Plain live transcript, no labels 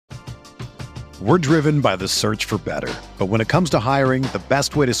We're driven by the search for better. But when it comes to hiring, the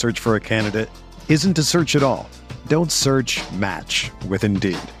best way to search for a candidate isn't to search at all. Don't search, match with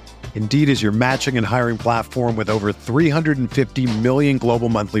Indeed. Indeed is your matching and hiring platform with over 350 million global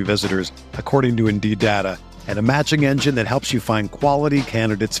monthly visitors, according to Indeed data, and a matching engine that helps you find quality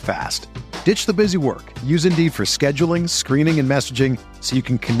candidates fast. Ditch the busy work. Use Indeed for scheduling, screening, and messaging so you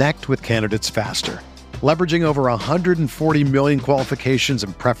can connect with candidates faster. Leveraging over 140 million qualifications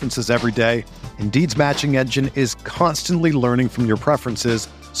and preferences every day, Indeed's matching engine is constantly learning from your preferences,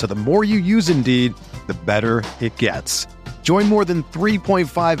 so the more you use Indeed, the better it gets. Join more than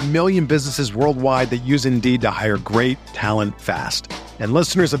 3.5 million businesses worldwide that use Indeed to hire great talent fast. And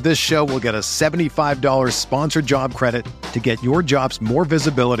listeners of this show will get a $75 sponsored job credit to get your jobs more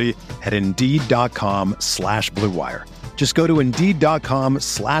visibility at Indeed.com/Blue Wire. Just go to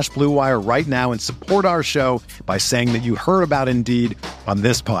Indeed.com/Blue Wire right now and support our show by saying that you heard about Indeed on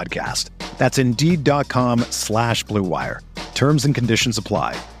this podcast. That's Indeed.com/Blue Wire. Terms and conditions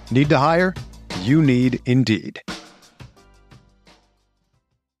apply. Need to hire? You need Indeed.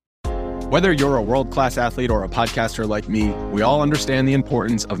 Whether you're a world-class athlete or a podcaster like me, we all understand the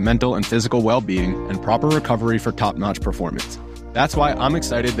importance of mental and physical well-being and proper recovery for top-notch performance. That's why I'm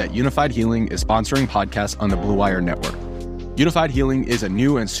excited that Unified Healing is sponsoring podcasts on the Blue Wire Network. Unified Healing is a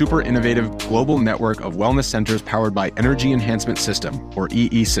new and super innovative global network of wellness centers powered by Energy Enhancement System, or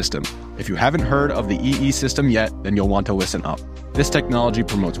EE System. If you haven't heard of the EE System yet, then you'll want to listen up. This technology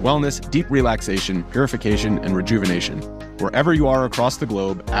promotes wellness, deep relaxation, purification, and rejuvenation. Wherever you are across the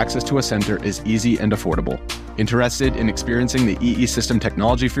globe, access to a center is easy and affordable. Interested in experiencing the EE System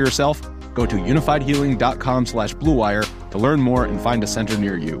technology for yourself? Go to unifiedhealing.com/Blue Wire to learn more and find a center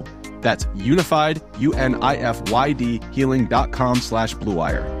near you. That's unified, UNIFYD, healing.com/Blue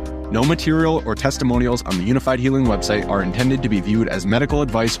Wire. No material or testimonials on the Unified Healing website are intended to be viewed as medical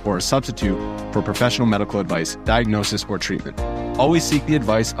advice or a substitute for professional medical advice, diagnosis, or treatment. Always seek the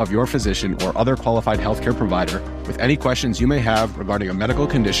advice of your physician or other qualified healthcare provider with any questions you may have regarding a medical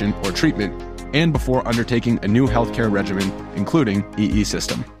condition or treatment and before undertaking a new healthcare regimen, including EE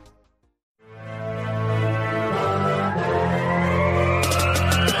System.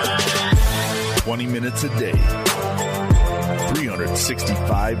 Minutes a day,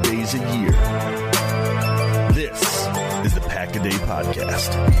 365 days a year. This is the Pack-A-Day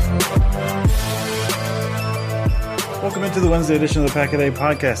Podcast. Welcome into the Wednesday edition of the Pack-A-Day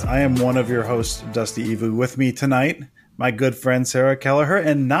Podcast. I am one of your hosts, Dusty Evu. With me tonight, my good friend Sarah Kelleher,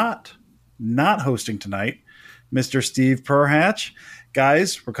 and not hosting tonight, Mr. Steve Perhatch.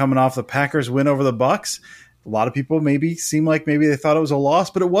 Guys, we're coming off the Packers win over the Bucs. A lot of people maybe they thought it was a loss,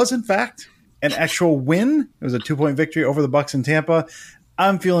 but it was in fact an actual win. It was a 2-point victory over the Bucs in Tampa.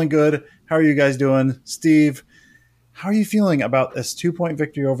 I'm feeling good. How are you guys doing? Steve, how are you feeling about this 2-point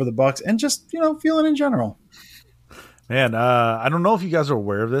victory over the Bucs and just, feeling in general? Man, I don't know if you guys are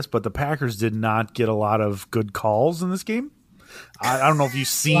aware of this, but the Packers did not get a lot of good calls in this game. I don't know if you've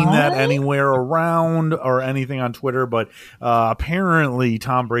seen that anywhere around or anything on Twitter, but apparently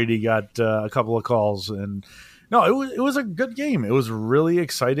Tom Brady got a couple of calls, and no, it was a good game. It was really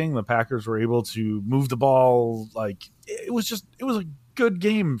exciting. The Packers were able to move the ball. It was a good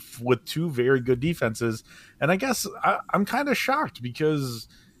game with two very good defenses. And I guess I'm kind of shocked because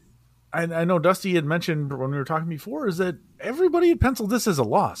I know Dusty had mentioned when we were talking before is that everybody had penciled this as a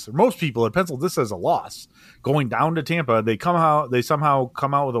loss. Or most people had penciled this as a loss. Going down to Tampa, they somehow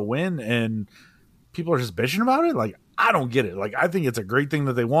come out with a win, and people are just bitching about it. Like, I don't get it. Like, I think it's a great thing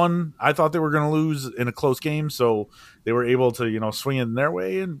that they won. I thought they were going to lose in a close game, so they were able to, swing it in their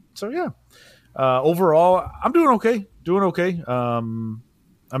way. And so, yeah, overall, I'm doing okay. I'm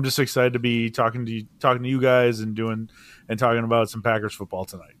just excited to be talking to you guys and talking about some Packers football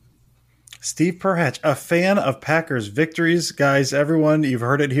tonight. Steve Perhatch, a fan of Packers victories. Guys, everyone, you've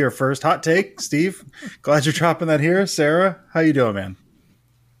heard it here first. Hot take, Steve. Glad you're dropping that here. Sarah, how you doing, man?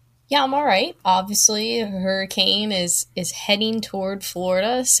 Yeah, I'm all right. Obviously, a hurricane is heading toward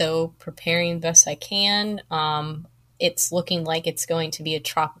Florida, so preparing the best I can. It's looking like it's going to be a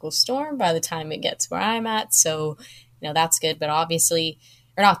tropical storm by the time it gets where I'm at, so that's good. But obviously,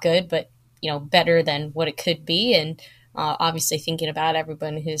 or not good, but better than what it could be. And obviously, thinking about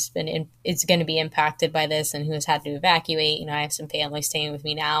everyone who's is going to be impacted by this and who has had to evacuate. I have some family staying with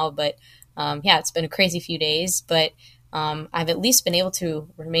me now, but it's been a crazy few days, but. I've at least been able to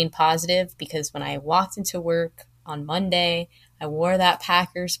remain positive because when I walked into work on Monday, I wore that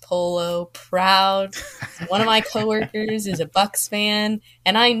Packers polo, proud. One of my coworkers is a Bucs fan,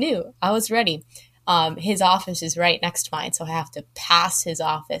 and I knew I was ready. His office is right next to mine, so I have to pass his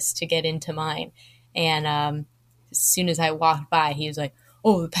office to get into mine. And as soon as I walked by, he was like,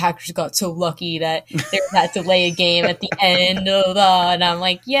 oh, the Packers got so lucky that there was that delay a game at the end. And I'm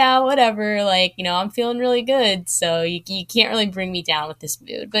like, yeah, whatever. Like, I'm feeling really good. So you can't really bring me down with this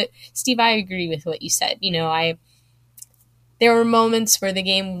mood. But Steve, I agree with what you said. There were moments where the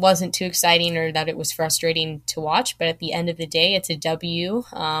game wasn't too exciting or that it was frustrating to watch, but at the end of the day, it's a W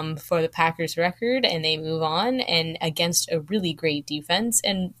for the Packers record, and they move on, and against a really great defense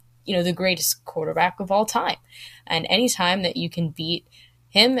and, the greatest quarterback of all time. And anytime that you can beat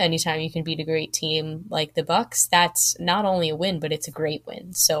him, anytime you can beat a great team like the Bucs, that's not only a win, but it's a great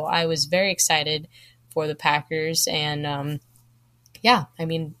win. So I was very excited for the Packers, and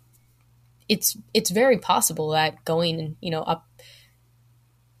it's very possible that going,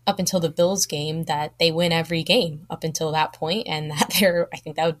 up until the Bills game, that they win every game up until that point, and that I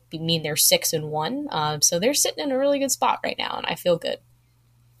think that would mean they're 6-1. So they're sitting in a really good spot right now, and I feel good.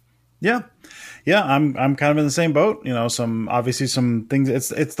 Yeah. I'm kind of in the same boat. Some things.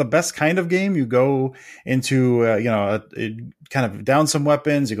 It's the best kind of game. You go into kind of down some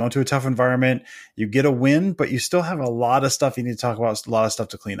weapons. You go into a tough environment. You get a win, but you still have a lot of stuff you need to talk about. A lot of stuff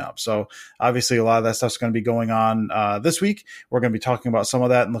to clean up. So obviously, a lot of that stuff's going to be going on this week. We're going to be talking about some of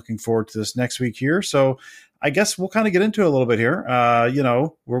that and looking forward to this next week here. So I guess we'll kind of get into it a little bit here.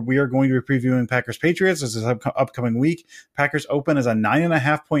 We are going to be previewing Packers Patriots this upcoming week. Packers open as a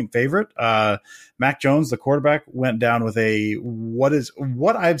 9.5-point favorite. Mac Jones, the quarterback, went down with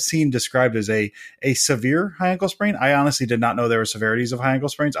what I've seen described as a severe high ankle sprain. I honestly did not know there were severities of high ankle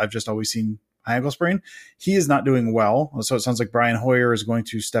sprains. I've just always seen high ankle sprain. He is not doing well. So it sounds like Brian Hoyer is going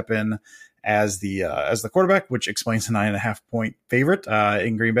to step in as the quarterback, which explains the 9.5-point favorite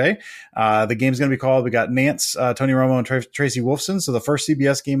in Green Bay. The game's going to be called. We got Nance, Tony Romo, and Tracy Wolfson. So the first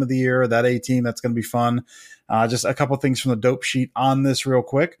CBS game of the year, that A team, that's going to be fun. Just a couple things from the dope sheet on this real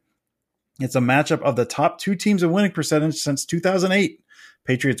quick. It's a matchup of the top two teams in winning percentage since 2008.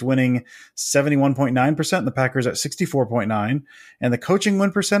 Patriots winning 71.9%, and the Packers at 64.9%. And the coaching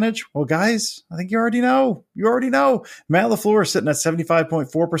win percentage, well, guys, I think you already know. Matt LaFleur is sitting at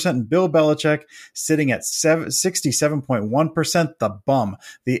 75.4%, and Bill Belichick sitting at 67.1%. The bum.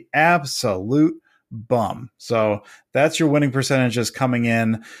 The absolute bum. So that's your winning percentages coming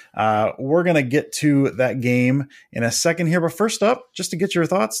in. We're going to get to that game in a second here. But first up, just to get your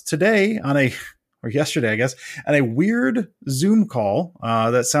thoughts today or yesterday, I guess, and a weird Zoom call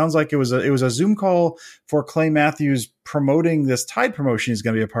that sounds like it was a Zoom call for Clay Matthews promoting this Tide promotion he's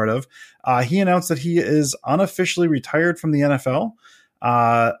going to be a part of. He announced that he is unofficially retired from the NFL.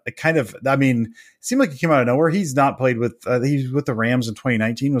 It seemed like it came out of nowhere. He's not played with, he's with the Rams in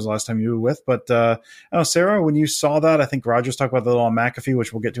 2019 was the last time you were with. But I don't know, Sarah, when you saw that, I think Rogers talked about the little McAfee,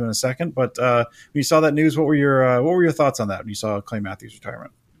 which we'll get to in a second. But when you saw that news, what were your thoughts on that when you saw Clay Matthews'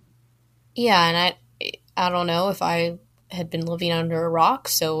 retirement? Yeah, and I don't know if I had been living under a rock,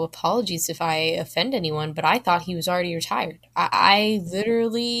 so apologies if I offend anyone, but I thought he was already retired. I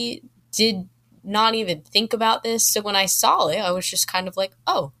literally did not even think about this, so when I saw it, I was just kind of like,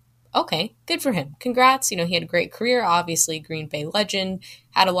 oh, okay, good for him. Congrats. He had a great career, obviously Green Bay legend,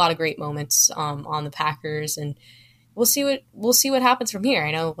 had a lot of great moments on the Packers, and we'll see what happens from here.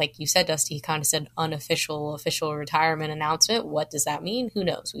 I know, like you said, Dusty, he kind of said official retirement announcement. What does that mean? Who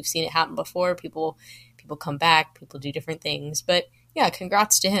knows? We've seen it happen before. People come back. People do different things. But yeah,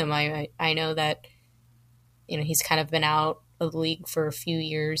 congrats to him. I know that he's kind of been out of the league for a few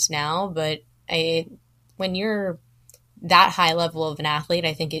years now. But when you're that high level of an athlete,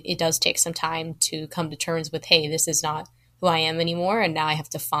 I think it does take some time to come to terms with, hey, this is not who I am anymore, and now I have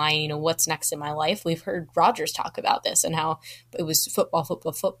to find what's next in my life. We've heard Rogers talk about this and how it was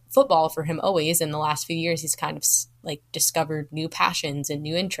football for him always. In the last few years, he's kind of like discovered new passions and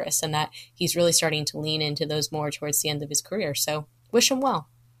new interests, and that he's really starting to lean into those more towards the end of his career. So wish him well.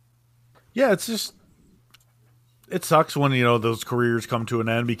 Yeah, it sucks when those careers come to an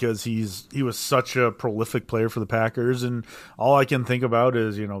end, because he was such a prolific player for the Packers, and all I can think about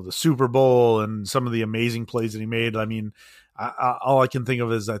is the Super Bowl and some of the amazing plays that he made. I mean, all I can think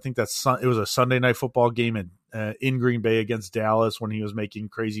of is I think it was a Sunday Night Football game in Green Bay against Dallas when he was making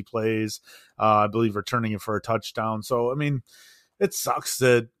crazy plays. I believe returning it for a touchdown. So I mean, it sucks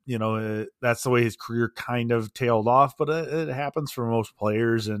that that's the way his career kind of tailed off, but it happens for most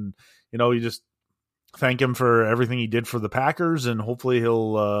players, and you just thank him for everything he did for the Packers, and hopefully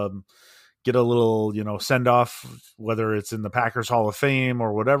he'll get a little, send off, whether it's in the Packers Hall of Fame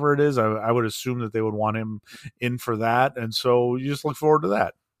or whatever it is. I would assume that they would want him in for that. And so you just look forward to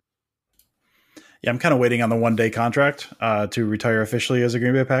that. Yeah, I'm kind of waiting on the 1-day contract to retire officially as a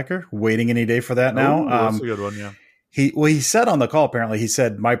Green Bay Packer. Waiting any day for that now. That's a good one, yeah. He said on the call, apparently he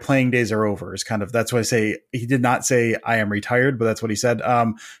said, my playing days are over, is kind of, that's what I say. He did not say I am retired, but that's what he said.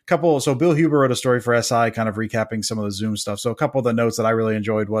 So Bill Huber wrote a story for SI kind of recapping some of the Zoom stuff. So a couple of the notes that I really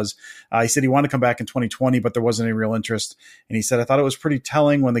enjoyed was, he said he wanted to come back in 2020, but there wasn't any real interest. And he said, I thought it was pretty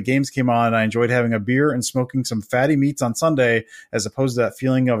telling when the games came on. I enjoyed having a beer and smoking some fatty meats on Sunday, as opposed to that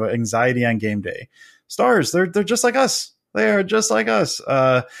feeling of anxiety on game day. Stars, they're just like us. They are just like us.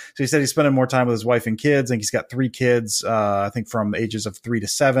 So he said he's spending more time with his wife and kids. I think he's got 3 kids, I think from the ages of 3 to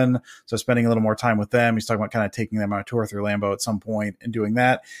 7. So spending a little more time with them. He's talking about kind of taking them on a tour through Lambeau at some point and doing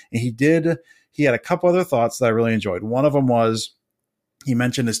that. And he had a couple other thoughts that I really enjoyed. One of them was, he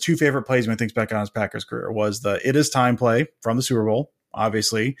mentioned his 2 favorite plays when he thinks back on his Packers career was the "It Is Time" play from the Super Bowl.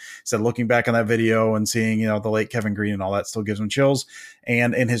 Obviously, he said looking back on that video and seeing, the late Kevin Green and all that still gives him chills.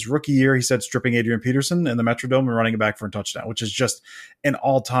 And in his rookie year, he said stripping Adrian Peterson in the Metrodome and running it back for a touchdown, which is just an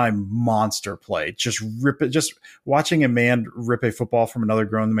all-time monster play. Just watching a man rip a football from another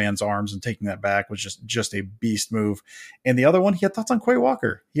grown man's arms and taking that back was just a beast move. And the other one, he had thoughts on Quay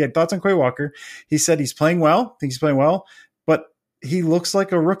Walker. He said he's playing well. But he looks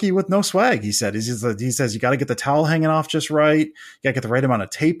like a rookie with no swag. He said, he says, you got to get the towel hanging off just right. You got to get the right amount of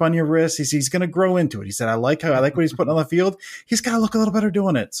tape on your wrist. He's going to grow into it. He said, I like what he's putting on the field. He's got to look a little better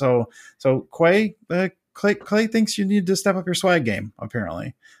doing it. So Clay thinks you need to step up your swag game.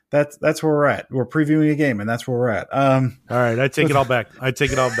 Apparently that's where we're at. We're previewing a game and that's where we're at. All right. I take it all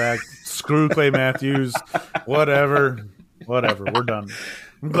back. Screw Clay Matthews, whatever. We're done.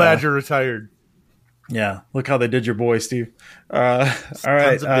 I'm glad you're retired. Yeah, look how they did your boy, Steve. All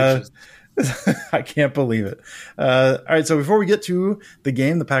right. I can't believe it. All right, so before we get to the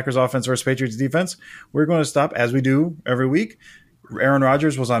game, the Packers offense versus Patriots defense, we're going to stop, as we do every week. Aaron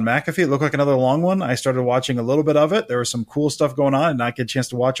Rodgers was on McAfee. It looked like another long one. I started watching a little bit of it. There was some cool stuff going on and not get a chance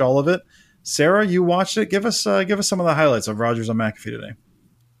to watch all of it. Sarah, you watched it. Give us some of the highlights of Rodgers on McAfee today.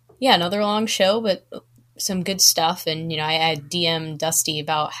 Yeah, another long show, but some good stuff. And, I had DM'd Dusty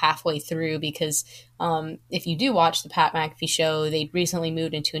about halfway through because if you do watch the Pat McAfee show, they recently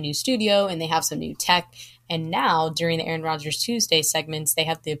moved into a new studio and they have some new tech. And now during the Aaron Rodgers Tuesday segments, they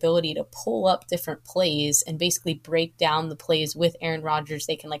have the ability to pull up different plays and basically break down the plays with Aaron Rodgers.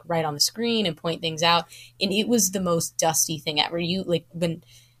 They can write on the screen and point things out. And it was the most Dusty thing ever. When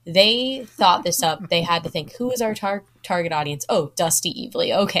they thought this up, they had to think, who is our target audience? Oh, Dusty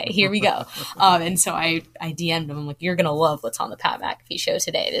Evely. Okay, here we go. And so I DM'd him. I'm like, you're going to love what's on the Pat McAfee show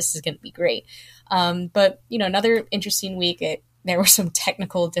today. This is going to be great. But, another interesting week. There were some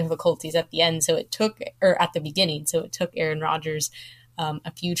technical difficulties at the end. At the beginning. So it took Aaron Rodgers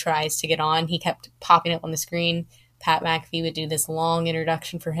a few tries to get on. He kept popping up on the screen. Pat McAfee would do this long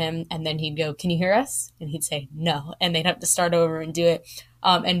introduction for him. And then he'd go, can you hear us? And he'd say, no. And they'd have to start over and do it.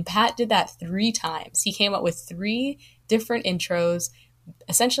 And Pat did that 3 times. He came up with 3 different intros,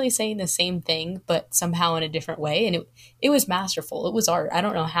 essentially saying the same thing, but somehow in a different way. And it was masterful. It was art. I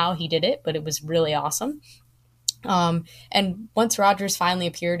don't know how he did it, but it was really awesome. And once Rodgers finally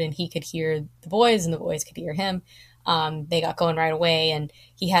appeared and he could hear the boys and the boys could hear him, they got going right away. And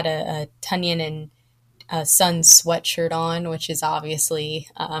he had a Tunyon and Sun sweatshirt on, which is obviously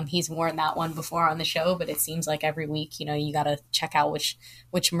he's worn that one before on the show, but it seems like every week, you got to check out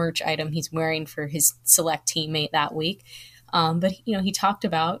which merch item he's wearing for his select teammate that week. But he talked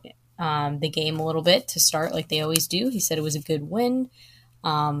about the game a little bit to start, like they always do. He said it was a good win.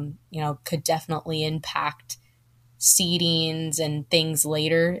 Could definitely impact seedings and things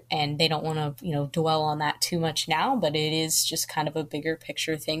later, and they don't want to dwell on that too much now, but it is just kind of a bigger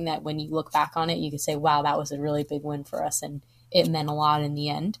picture thing that when you look back on it, you could say, wow, that was a really big win for us, and it meant a lot in the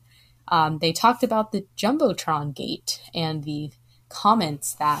end. They talked about the Jumbotron gate and the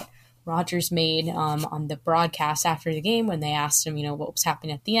comments that Rodgers made on the broadcast after the game when they asked him, what was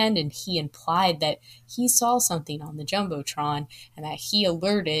happening at the end, and he implied that he saw something on the Jumbotron and that he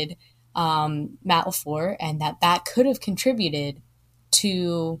alerted Matt LaFleur, and that could have contributed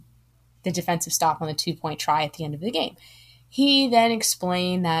to the defensive stop on the 2-point try at the end of the game. He then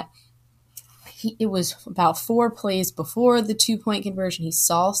explained that it was about 4 plays before the 2-point conversion. He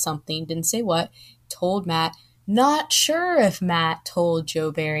saw something, didn't say what, told Matt. Not sure if Matt told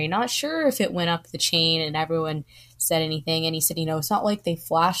Joe Barry, not sure if it went up the chain and everyone said anything. And he said, it's not like they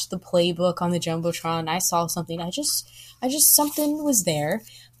flashed the playbook on the Jumbotron. I saw something. I just something was there.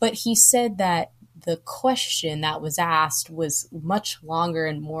 But he said that the question that was asked was much longer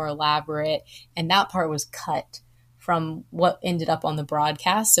and more elaborate, and that part was cut from what ended up on the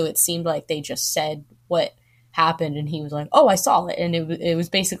broadcast. So it seemed like they just said what happened, and he was like, oh, I saw it, and it was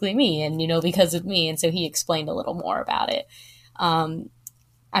basically me, and, because of me. And so he explained a little more about it. I'm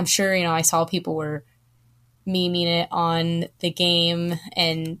sure, I saw people were memeing it on the game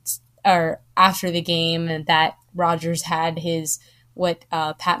or after the game, and that Rodgers had his what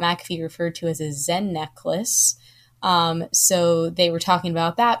Pat McAfee referred to as a Zen necklace. So they were talking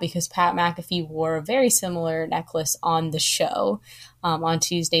about that because Pat McAfee wore a very similar necklace on the show, on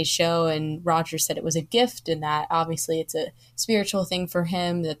Tuesday's show, and Rodgers said it was a gift, and that obviously it's a spiritual thing for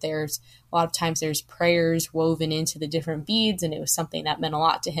him, that there's a lot of times there's prayers woven into the different beads, and it was something that meant a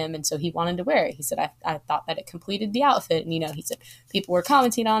lot to him, and so he wanted to wear it. He said, I thought that it completed the outfit, and he said people were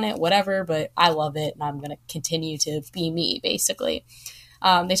commenting on it, whatever, but I love it, and I'm going to continue to be me, basically.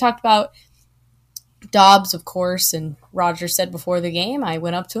 They talked about Dobbs, of course, and Rodgers said before the game, I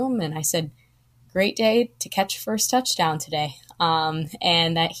went up to him and I said, great day to catch first touchdown today.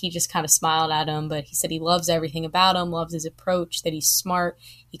 And that he just kind of smiled at him, but he said he loves everything about him, loves his approach, that he's smart.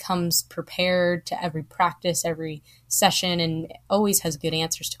 He comes prepared to every practice, every session, and always has good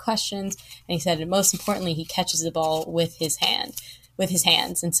answers to questions. And he said, and most importantly, he catches the ball with his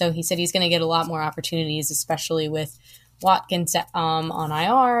hands. And so he said he's going to get a lot more opportunities, especially with Watkins on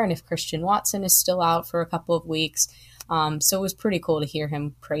IR, and if Christian Watson is still out for a couple of weeks. So it was pretty cool to hear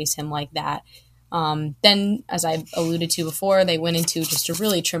him praise him like that. Then, as I alluded to before, they went into just a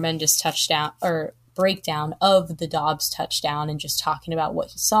really tremendous touchdown or breakdown of the Dobbs touchdown and just talking about what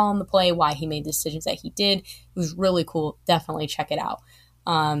he saw on the play, why he made the decisions that he did. It was really cool. Definitely check it out.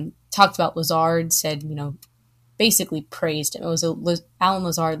 Talked about Lazard, said, basically praised him. It was a Alan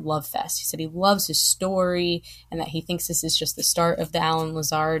Lazard love fest. He said he loves his story and that he thinks this is just the start of the Alan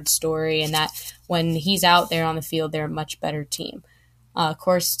Lazard story, and that when he's out there on the field, they're a much better team. Of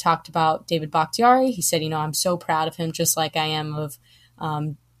course, talked about David Bakhtiari. He said, I'm so proud of him, just like I am of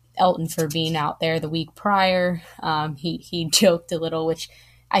Elton for being out there the week prior. He joked a little, which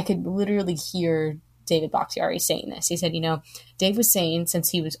I could literally hear David Bakhtiari saying this. He said, Dave was saying since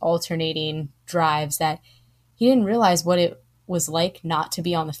he was alternating drives that he didn't realize what it was like not to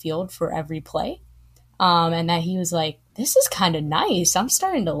be on the field for every play. And that he was like, this is kind of nice. I'm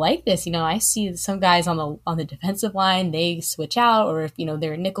starting to like this. I see some guys on the defensive line, they switch out, or if,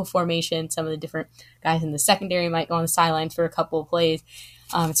 they're in nickel formation, some of the different guys in the secondary might go on the sidelines for a couple of plays.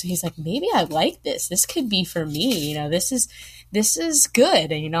 So he's like, maybe I like this. This could be for me. This is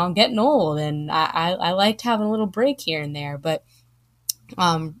good. And, I'm getting old and I liked having a little break here and there, but,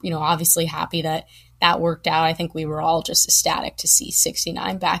 obviously happy that worked out. I think we were all just ecstatic to see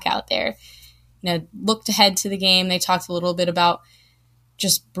 69 back out there. Looked ahead to the game. They talked a little bit about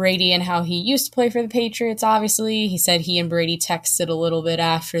just Brady and how he used to play for the Patriots, obviously. He said he and Brady texted a little bit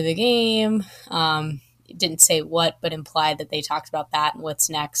after the game. Didn't say what, but implied that they talked about that and what's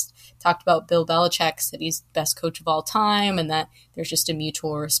next. Talked about Bill Belichick, said he's the best coach of all time, and that there's just a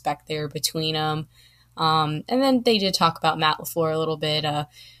mutual respect there between them. And then they did talk about Matt LaFleur a little bit.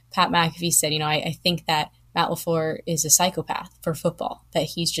 Pat McAfee said, I think that Matt LaFleur is a psychopath for football, that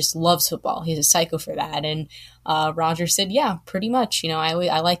he just loves football. He's a psycho for that. And Rodgers said, yeah, pretty much. I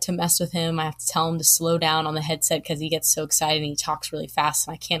like to mess with him. I have to tell him to slow down on the headset because he gets so excited and he talks really fast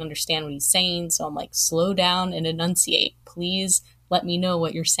and I can't understand what he's saying. So I'm like, slow down and enunciate. Please let me know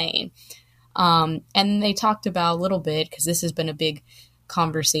what you're saying. And they talked about a little bit, because this has been a big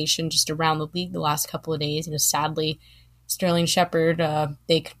conversation just around the league the last couple of days. Sadly, Sterling Shepard,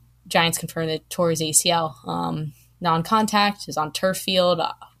 Giants confirmed that tore his ACL. Non-contact, is on turf field,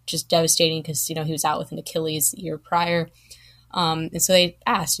 just devastating because, he was out with an Achilles the year prior. And so they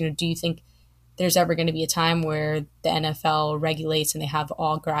asked, do you think there's ever going to be a time where the NFL regulates and they have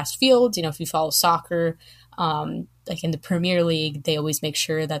all grass fields? If you follow soccer, like in the Premier League, they always make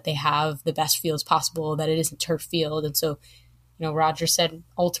sure that they have the best fields possible, that it isn't turf field. And so, Rodgers said,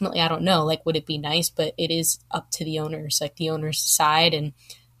 ultimately, I don't know, would it be nice? But it is up to the owners, the owners decide. And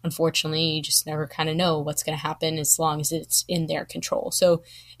unfortunately, you just never kind of know what's going to happen as long as it's in their control. So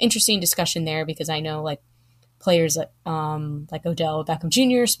interesting discussion there, because I know players like Odell Beckham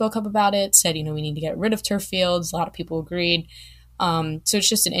Jr. spoke up about it, said, we need to get rid of turf fields. A lot of people agreed. So it's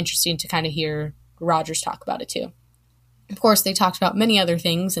just interesting to kind of hear Rodgers talk about it too. Of course, they talked about many other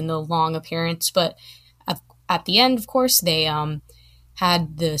things in the long appearance, but at the end, of course, they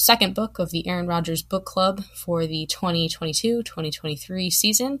had the second book of the Aaron Rodgers Book Club for the 2022-2023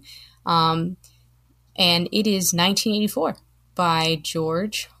 season. And it is 1984 by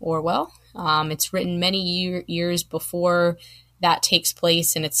George Orwell. It's written many years before that takes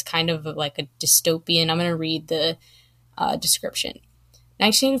place, and it's kind of like a dystopian. I'm going to read the description.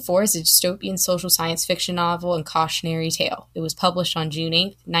 1984 is a dystopian social science fiction novel and cautionary tale. It was published on June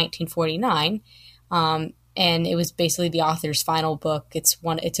 8th, 1949. And it was basically the author's final book. It's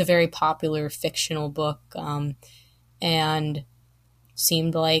a very popular fictional book, and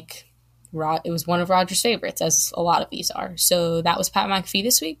seemed like it was one of Roger's favorites, as a lot of these are. So that was Pat McAfee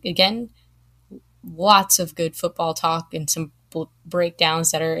this week. Again, lots of good football talk and some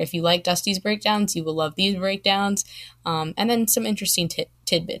breakdowns that are, if you like Dusty's breakdowns, you will love these breakdowns. And then some interesting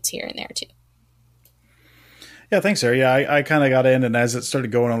tidbits here and there too. Yeah, thanks, Sarah. Yeah, I kind of got in, and as it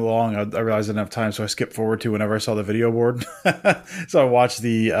started going along, I realized I didn't have time, so I skipped forward to whenever I saw the video board. So I watched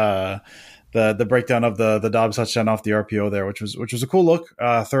the breakdown of the Dobbs touchdown off the RPO there, which was a cool look.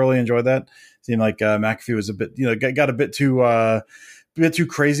 Thoroughly enjoyed that. Seemed like McAfee was a bit, got a bit too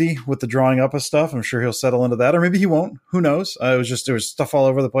crazy with the drawing up of stuff. I'm sure he'll settle into that, or maybe he won't. Who knows? There was stuff all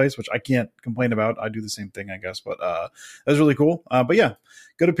over the place, which I can't complain about. I do the same thing, I guess, but that was really cool. But yeah,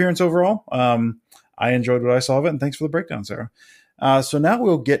 good appearance overall. I enjoyed what I saw of it, and thanks for the breakdown, Sarah. So now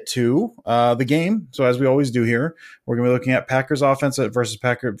we'll get to the game. So as we always do here, we're going to be looking at Packers offense versus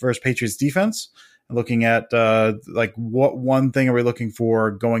Patriots defense, and looking at what one thing are we looking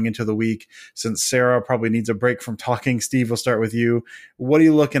for going into the week. Since Sarah probably needs a break from talking, Steve, we'll start with you. What are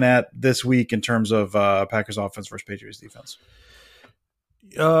you looking at this week in terms of Packers offense versus Patriots defense?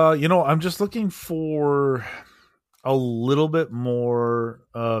 I'm just looking for a little bit more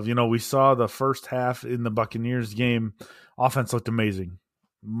of, we saw the first half in the Buccaneers game. Offense looked amazing.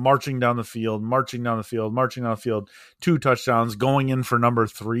 Marching down the field, 2 touchdowns, going in for number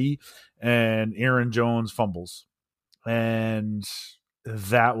 3, and Aaron Jones fumbles. And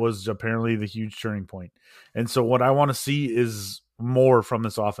that was apparently the huge turning point. And so what I want to see is more from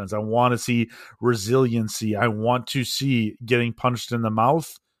this offense. I want to see resiliency. I want to see getting punched in the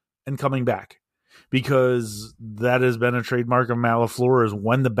mouth and coming back. Because that has been a trademark of Matt LaFleur, is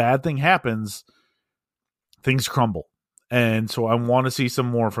when the bad thing happens, things crumble. And so I want to see some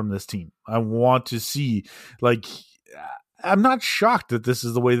more from this team. I want to see, I'm not shocked that this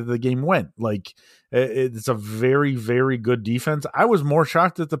is the way that the game went. It's a very, very good defense. I was more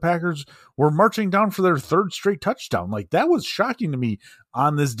shocked that the Packers were marching down for their 3rd straight touchdown. That was shocking to me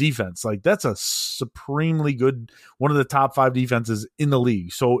on this defense. That's a supremely good, one of the top 5 defenses in the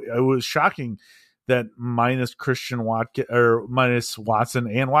league. So it was shocking that minus Watson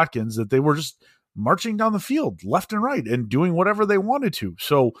and Watkins, that they were just marching down the field left and right and doing whatever they wanted to.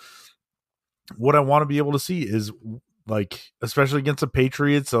 So what I want to be able to see is, especially against the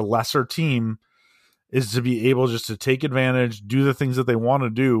Patriots, a lesser team, is to be able just to take advantage, do the things that they want to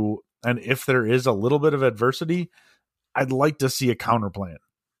do. And if there is a little bit of adversity, I'd like to see a counter plan.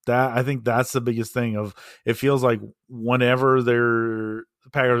 I think that's the biggest thing. It feels like whenever the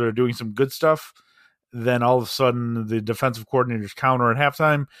Packers are doing some good stuff, then all of a sudden the defensive coordinators counter at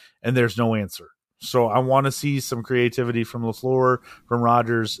halftime and there's no answer. So I want to see some creativity from LaFleur, from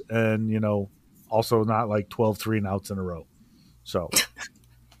Rodgers, and, also not 12 3-and-outs in a row. So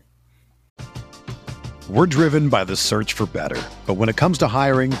We're driven by the search for better. But when it comes to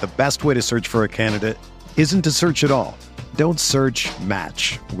hiring, the best way to search for a candidate isn't to search at all. Don't search,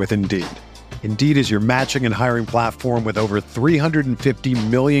 match with Indeed. Indeed is your matching and hiring platform with over 350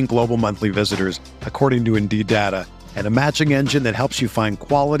 million global monthly visitors, according to Indeed data, and a matching engine that helps you find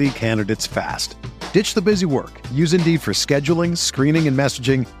quality candidates fast. Ditch the busy work. Use Indeed for scheduling, screening, and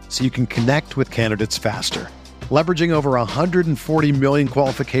messaging so you can connect with candidates faster. Leveraging over 140 million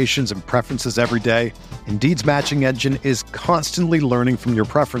qualifications and preferences every day, Indeed's matching engine is constantly learning from your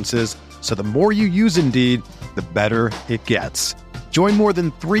preferences, so the more you use Indeed, the better it gets. Join more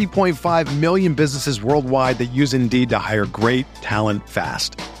than 3.5 million businesses worldwide that use Indeed to hire great talent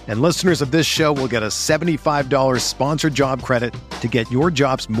fast. And listeners of this show will get a $75 sponsored job credit to get your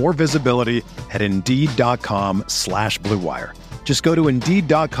jobs more visibility at Indeed.com/Blue Wire. Just go to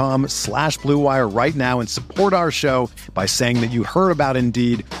Indeed.com/Blue Wire right now and support our show by saying that you heard about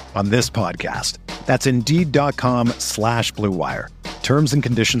Indeed on this podcast. That's Indeed.com/Blue Wire. Terms and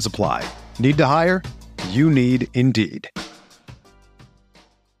conditions apply. Need to hire? You need Indeed.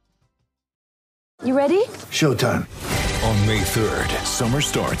 You ready? Showtime. On May 3rd, summer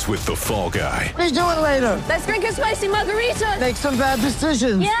starts with The Fall Guy. Let's do it later. Let's drink a spicy margarita. Make some bad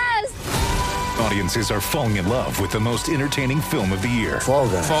decisions. Yes! Audiences are falling in love with the most entertaining film of the year. Fall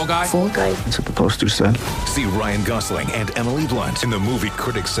Guy. Fall Guy? Fall Guy. That's what the poster said. See Ryan Gosling and Emily Blunt in the movie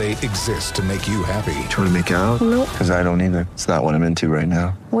critics say exists to make you happy. Trying to make it out? Nope. Because I don't either. It's not what I'm into right now.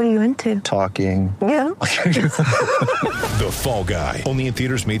 What are you into? Talking. Yeah. The Fall Guy. Only in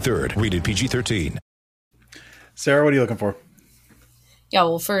theaters May 3rd. Rated PG-13. Sarah, what are you looking for? Yeah,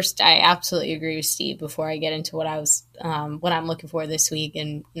 well, first, I absolutely agree with Steve before I get into what I'm looking for this week.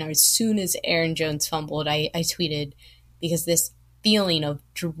 And as soon as Aaron Jones fumbled, I tweeted, because this feeling of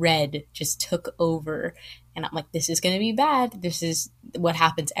dread just took over. And I'm like, this is going to be bad. This is what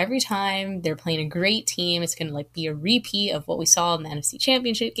happens every time. They're playing a great team. It's going to like be a repeat of what we saw in the NFC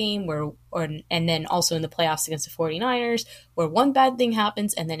Championship game and then also in the playoffs against the 49ers, where one bad thing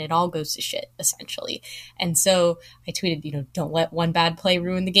happens and then it all goes to shit, essentially. And so I tweeted, don't let one bad play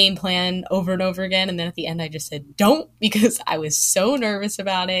ruin the game plan over and over again. And then at the end, I just said, don't, because I was so nervous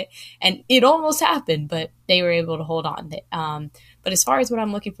about it. And it almost happened, but they were able to hold on. But as far as what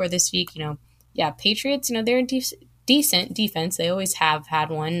I'm looking for this week, Patriots, they're in decent defense. They always have had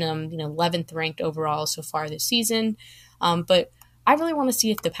one, 11th ranked overall so far this season. But I really want to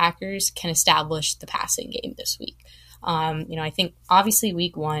see if the Packers can establish the passing game this week. I think obviously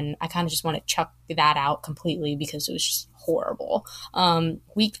week 1, I kind of just want to chuck that out completely because it was just horrible.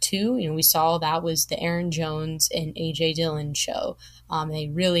 Week 2, we saw that was the Aaron Jones and AJ Dillon show. They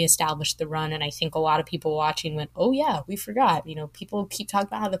really established the run, and I think a lot of people watching went, oh yeah, we forgot. People keep talking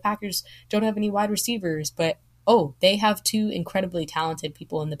about how the Packers don't have any wide receivers, but they have 2 incredibly talented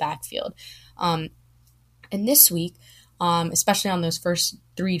people in the backfield. And this week, especially on those first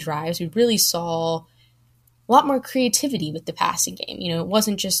 3 drives, we really saw a lot more creativity with the passing game. It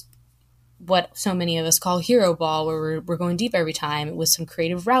wasn't just what so many of us call hero ball, where we're going deep every time. It was some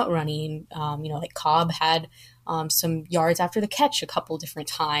creative route running. Like Cobb had some yards after the catch a couple different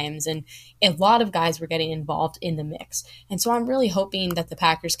times, and a lot of guys were getting involved in the mix. And so I'm really hoping that the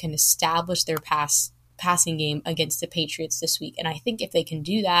Packers can establish their passing game against the Patriots this week. And I think if they can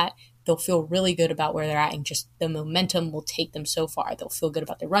do that, they'll feel really good about where they're at, and just the momentum will take them so far. They'll feel good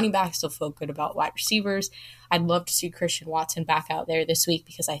about their running backs. They'll feel good about wide receivers. I'd love to see Christian Watson back out there this week,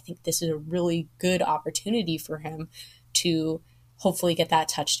 because I think this is a really good opportunity for him to hopefully get that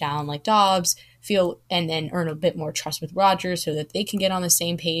touchdown like Dobbs, and then earn a bit more trust with Rodgers so that they can get on the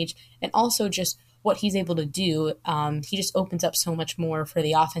same page. And also just what he's able to do, he just opens up so much more for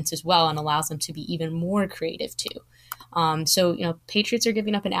the offense as well and allows them to be even more creative too. Patriots are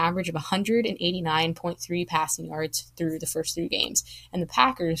giving up an average of 189.3 passing yards through the first 3 games. And the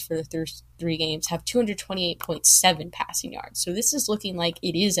Packers, for the first 3 games, have 228.7 passing yards. So this is looking like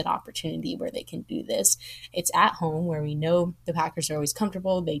it is an opportunity where they can do this. It's at home, where we know the Packers are always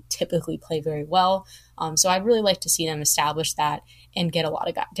comfortable. They typically play very well. So I'd really like to see them establish that and get a lot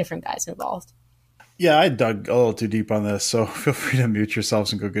of different guys involved. Yeah, I dug a little too deep on this, so feel free to mute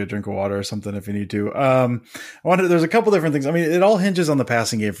yourselves and go get a drink of water or something if you need to. There's a couple different things. I mean, it all hinges on the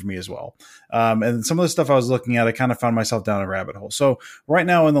passing game for me as well. And some of the stuff I was looking at, I kind of found myself down a rabbit hole. So right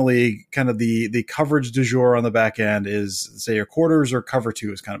now in the league, kind of the coverage du jour on the back end is, say, your quarters or cover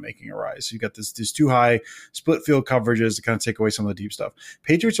 2 is kind of making a rise. So you got these 2 high split field coverages to kind of take away some of the deep stuff.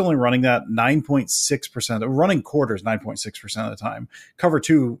 Patriots only running that 9.6%, running quarters 9.6% of the time. Cover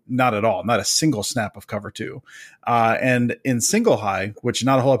 2, not at all, not a single snap of cover 2. And in single high, which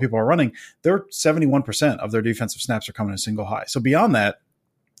not a whole lot of people are running, they're 71% of their defensive snaps are coming in single high. So beyond that,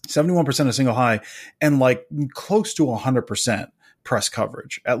 71% of single high and like close to 100% press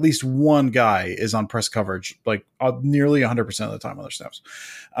coverage. At least one guy is on press coverage, like nearly 100% of the time on their snaps,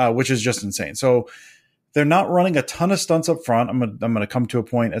 which is just insane. So they're not running a ton of stunts up front. I'm going to come to a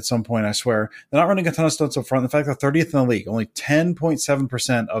point at some point, I swear. They're not running a ton of stunts up front. In fact, they're 30th in the league. Only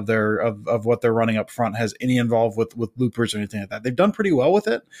 10.7% of what they're running up front has any involved with loopers or anything like that. They've done pretty well with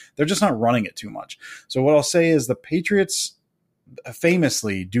it. They're just not running it too much. So what I'll say is the Patriots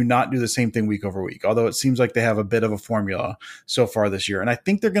famously do not do the same thing week over week, although it seems like they have a bit of a formula so far this year. And I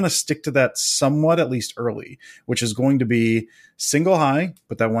think they're going to stick to that somewhat, at least early, which is going to be single high,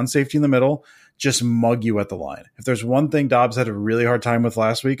 put that one safety in the middle, just mug you at the line. If there's one thing Dobbs had a really hard time with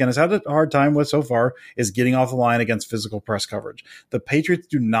last week and has had a hard time with so far, is getting off the line against physical press coverage. The Patriots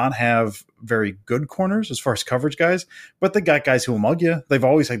do not have very good corners as far as coverage guys, but they got guys who will mug you. They've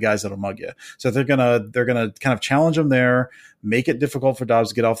always had guys that'll mug you. So they're gonna kind of challenge them there, make it difficult for Dobbs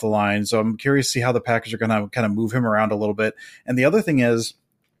to get off the line. So I'm curious to see how the Packers are gonna kind of move him around a little bit. And the other thing is,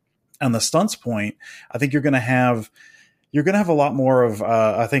 on the stunts point, I think you're gonna have a lot more of,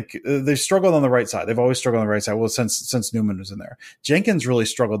 I think they struggled on the right side. They've always struggled on the right side. Well, since Newman was in there, Jenkins really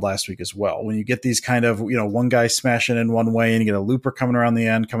struggled last week as well. When you get these kind of, one guy smashing in one way and you get a looper coming around the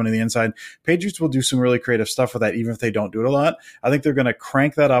end, coming to the inside, Patriots will do some really creative stuff with that, even if they don't do it a lot. I think they're going to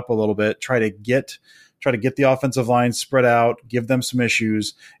crank that up a little bit, try to get the offensive line spread out, give them some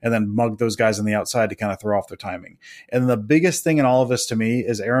issues, and then mug those guys on the outside to kind of throw off their timing. And the biggest thing in all of this to me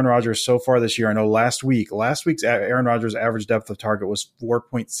is Aaron Rodgers so far this year. I know last week's Aaron Rodgers' average depth of target was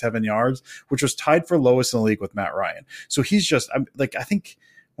 4.7 yards, which was tied for lowest in the league with Matt Ryan. So he's just, I think,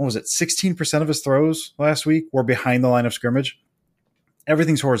 what was it, 16% of his throws last week were behind the line of scrimmage.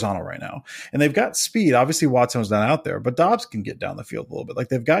 everything's horizontal right now. And they've got speed. Obviously, Watson was not out there, but Dobbs can get down the field a little bit. Like,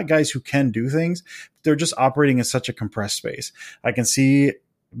 they've got guys who can do things. They're just operating in such a compressed space. I can see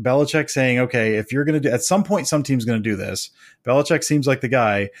Belichick saying, okay, if you're going to do, at some point, some team's going to do this. Belichick seems like the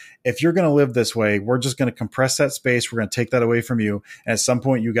guy. If you're going to live this way, we're just going to compress that space. We're going to take that away from you. And at some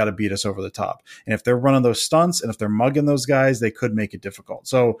point, you got to beat us over the top. And if they're running those stunts and if they're mugging those guys, they could make it difficult.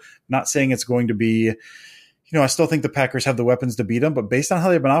 So, not saying it's going to be, I still think the Packers have the weapons to beat them, but based on how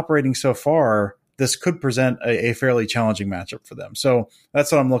they've been operating so far, this could present a fairly challenging matchup for them. So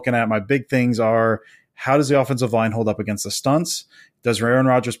that's what I'm looking at. My big things are, how does the offensive line hold up against the stunts? Does Aaron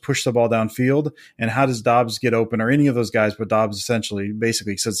Rodgers push the ball downfield? And how does Dobbs get open, or any of those guys, but Dobbs essentially,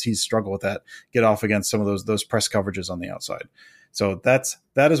 basically, since he's struggled with that, get off against some of those press coverages on the outside? So that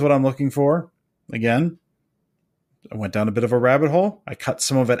is what I'm looking for. Again, I went down a bit of a rabbit hole. I cut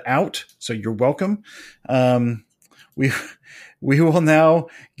some of it out, so you're welcome. We will now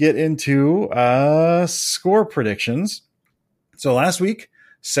get into score predictions. So last week,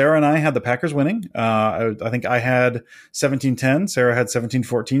 Sarah and I had the Packers winning. I think I had 17-10. Sarah had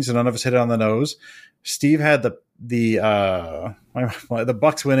 17-14, so none of us hit it on the nose. Steve had the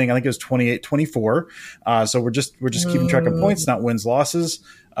Bucks winning. I think it was 28-24. So we're just keeping track of points, not wins, losses.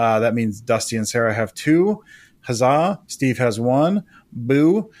 That means Dusty and Sarah have 2. Huzzah. Steve has 1.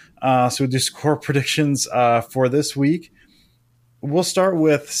 Boo. So we'll do score predictions for this week. We'll start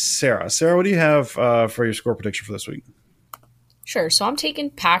with Sarah. Sarah, what do you have for your score prediction for this week? Sure. So I'm taking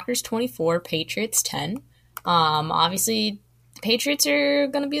Packers 24, Patriots 10. Obviously, the Patriots are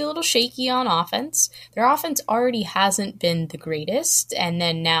going to be a little shaky on offense. Their offense already hasn't been the greatest. And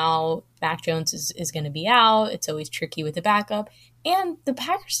then now Mac Jones is going to be out. It's always tricky with the backup. And the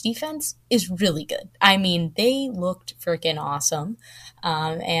Packers defense is really good. I mean, they looked freaking awesome.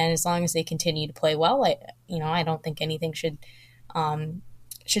 And as long as they continue to play well, I don't think anything should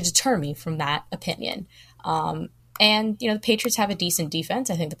deter me from that opinion. And the Patriots have a decent defense.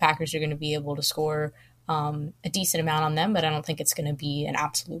 I think the Packers are going to be able to score a decent amount on them, but I don't think it's going to be an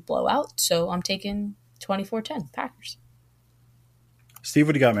absolute blowout. So I'm taking 24-10 Packers. Steve,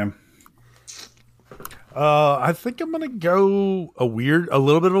 what do you got, man? I think I'm going to go a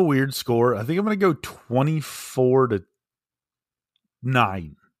little bit of a weird score. I think I'm going to go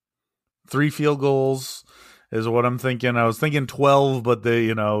 24-9. 3 field goals is what I'm thinking. I was thinking 12, but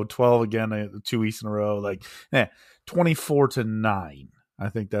 12 again, 2 weeks in a row. 24-9. I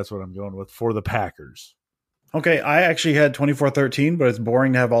think that's what I'm going with for the Packers. Okay, I actually had 24-13, but it's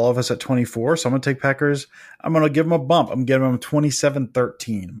boring to have all of us at 24, so I'm going to take Packers. I'm going to give them a bump. I'm giving them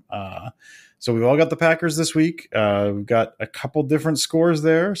 27-13. So we've all got the Packers this week. We've got a couple different scores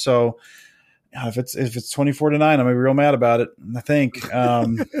there. So if it's 24-9, I'm gonna be real mad about it. I think. I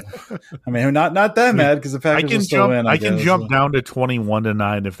mean, not that mad because the Packers will still win. I can jump down to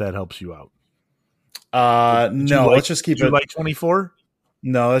 21-9 if that helps you out. No, let's just keep it. Like 24?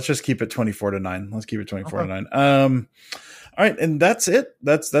 No, let's just keep it 24-9. Let's keep it 24-9. All right, and that's it.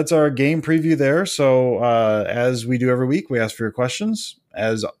 That's our game preview there. So as we do every week, we ask for your questions.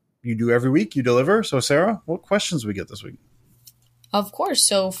 As you do every week, you deliver. So Sarah, what questions we get this week? Of course.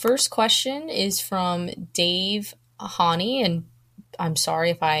 So first question is from Dave Hani, and I'm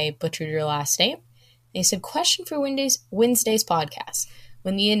sorry if I butchered your last name. They said, question for Wednesday's podcast.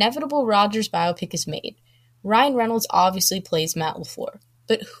 When the inevitable Rodgers biopic is made, Ryan Reynolds obviously plays Matt LaFleur,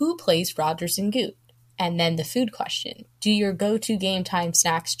 but who plays Rodgers and Goot? And then the food question. Do your go-to game time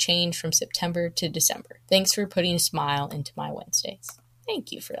snacks change from September to December? Thanks for putting a smile into my Wednesdays.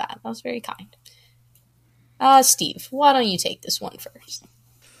 Thank you for that. That was very kind. Steve, why don't you take this one first?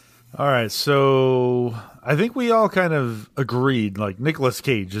 All right, so I think we all kind of agreed, Nicolas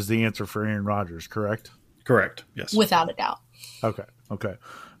Cage is the answer for Aaron Rodgers, correct? Correct, yes. Without a doubt. Okay.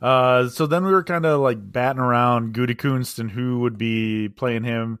 So then we were kind of batting around Gutekunst and who would be playing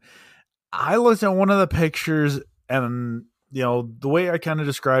him. I looked at one of the pictures and, the way I kind of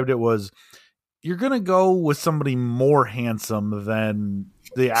described it was you're going to go with somebody more handsome than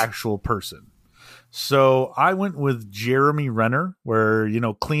the actual person. So I went with Jeremy Renner, where,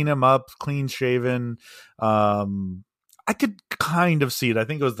 clean him up, clean shaven. I could kind of see it. I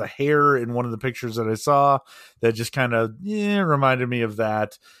think it was the hair in one of the pictures that I saw that just kind of reminded me of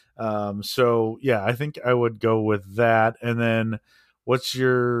that. So, yeah, I think I would go with that. And then what's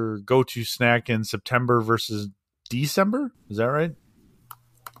your go-to snack in September versus December? Is that right?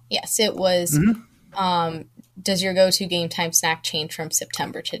 Yes, it was. Mm-hmm. Does your go-to game time snack change from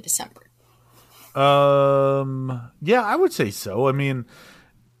September to December? Yeah, I would say so. I mean,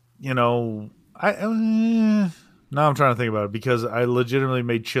 Now I'm trying to think about it because I legitimately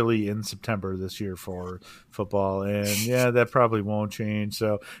made chili in September this year for football, and yeah, that probably won't change.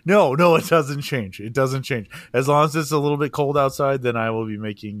 So no, it doesn't change. It doesn't change as long as it's a little bit cold outside. Then I will be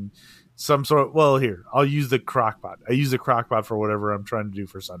making some sort of. Well, here I'll use the crock pot. I use the crock pot for whatever I'm trying to do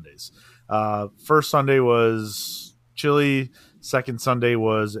for Sundays. First Sunday was chili. Second Sunday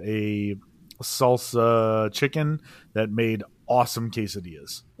was a salsa chicken that made awesome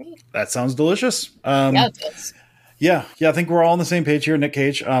quesadillas. That sounds delicious. Yeah, it does. Yeah, I think we're all on the same page here, Nick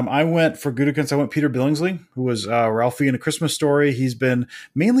Cage. I went for Gudikins. I went Peter Billingsley, who was Ralphie in A Christmas Story. He's been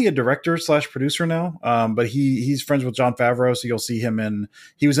mainly a director / producer now, but he's friends with Jon Favreau, so you'll see him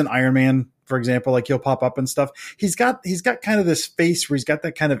he was in Iron Man, for example. Like he'll pop up and stuff. He's got kind of this face where he's got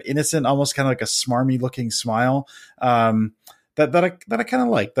that kind of innocent, almost kind of like a smarmy looking smile that I kind of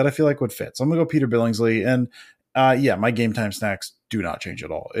like, that I feel like would fit. So I'm gonna go Peter Billingsley, and my game time snacks do not change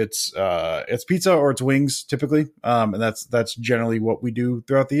at all. It's pizza or it's wings typically, and that's generally what we do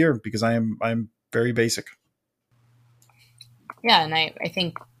throughout the year because I'm very basic. Yeah, and I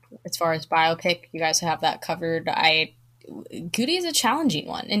think as far as biopic, you guys have that covered. Goody is a challenging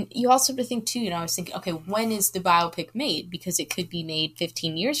one, and you also have to think too. I was thinking, okay, when is the biopic made? Because it could be made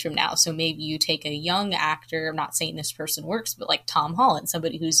 15 years from now. So maybe you take a young actor. I'm not saying this person works, but like Tom Holland,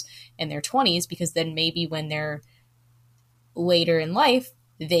 somebody who's in their 20s, because then maybe when they're later in life,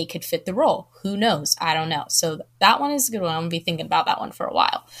 they could fit the role. Who knows? I don't know. So that one is a good one. I'm gonna be thinking about that one for a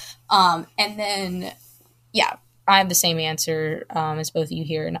while. And then, yeah, I have the same answer as both of you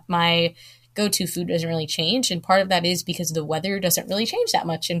here. And my go-to food doesn't really change, and part of that is because the weather doesn't really change that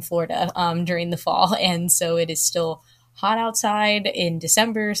much in Florida during the fall, and so it is still hot outside in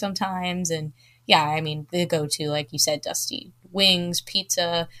December sometimes. And yeah, I mean, the go-to, like you said, Dusty, wings,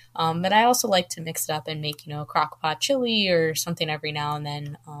 pizza, but I also like to mix it up and make crock pot chili or something every now and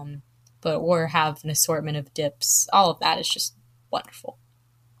then, or have an assortment of dips. All of that is just wonderful.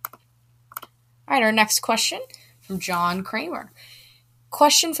 All right, our next question from John Kramer.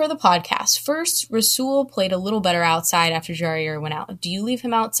 Question for the podcast. First, Rasul played a little better outside after Jair went out. Do you leave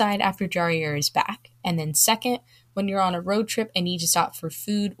him outside after Jair is back? And then second, when you're on a road trip and need to stop for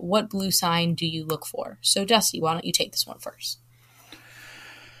food, what blue sign do you look for? So, Dusty, why don't you take this one first?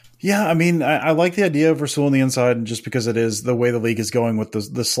 Yeah, I mean, I like the idea of Rasul on the inside, and just because it is the way the league is going with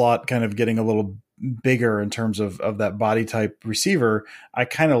the slot kind of getting a little bigger in terms of that body type receiver, I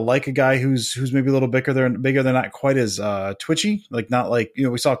kind of like a guy who's maybe a little bigger. They're not quite as twitchy, like not like,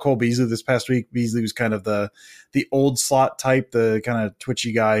 we saw Cole Beasley this past week. Beasley was kind of the old slot type, the kind of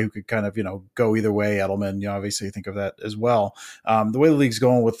twitchy guy who could kind of, go either way. Edelman, obviously you think of that as well. The way the league's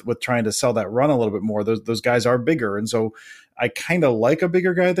going with trying to sell that run a little bit more, those guys are bigger. And so I kind of like a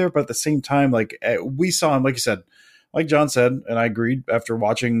bigger guy there, but at the same time, like we saw him, like you said, like John said, and I agreed after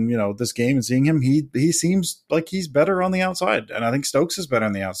watching, this game and seeing him, he seems like he's better on the outside. And I think Stokes is better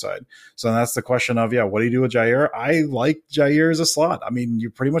on the outside. So that's the question of, what do you do with Jair? I like Jair as a slot. I mean, you're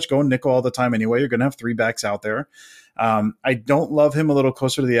pretty much going nickel all the time anyway. You're going to have three backs out there. I don't love him a little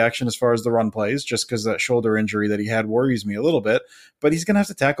closer to the action as far as the run plays, just because that shoulder injury that he had worries me a little bit, but he's going to have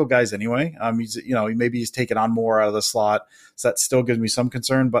to tackle guys anyway. Maybe he's taken on more out of the slot. So that still gives me some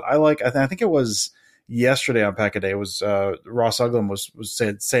concern, but I think it was yesterday on Pack a Day was Ross Uglum was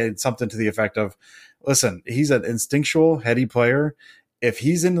saying something to the effect of, listen, he's an instinctual heady player. If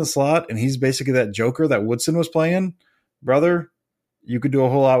he's in the slot and he's basically that joker that Woodson was playing, brother, you could do a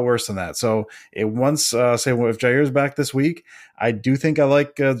whole lot worse than that. So if Jair's back this week, I do think I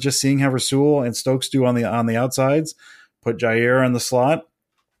like just seeing how Rasul and Stokes do on the outsides. Put Jair in the slot,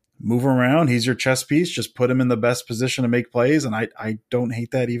 move him around. He's your chess piece. Just put him in the best position to make plays, and I don't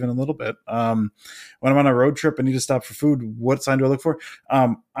hate that even a little bit. When I'm on a road trip and need to stop for food, what sign do I look for?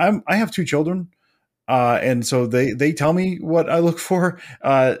 I have two children. And so they tell me what I look for.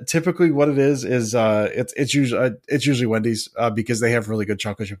 Typically what it is it's usually Wendy's, because they have really good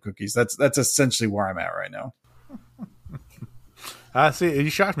chocolate chip cookies. That's essentially where I'm at right now. See, you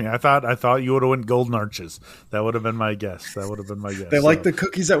shocked me. I thought you would have went Golden Arches. That would have been my guess. They like the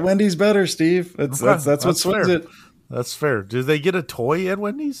cookies at Wendy's better, Steve. That's what swings it. That's fair. Do they get a toy at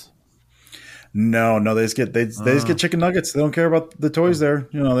Wendy's? No, they just get chicken nuggets. They don't care about the toys there.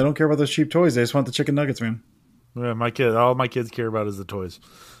 They don't care about those cheap toys. They just want the chicken nuggets, man. Yeah, all my kids care about is the toys.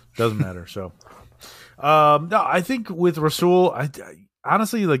 Doesn't matter. So, no, I think with Rasul, I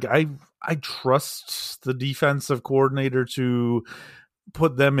honestly, like, I trust the defensive coordinator to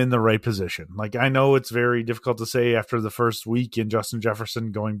put them in the right position. Like, I know it's very difficult to say after the first week and Justin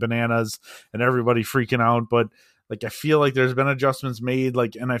Jefferson going bananas and everybody freaking out, but like, I feel like there's been adjustments made,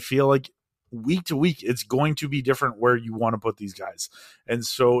 like, and I feel like week to week, it's going to be different where you want to put these guys. And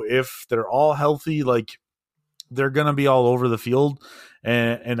so if they're all healthy, like they're going to be all over the field,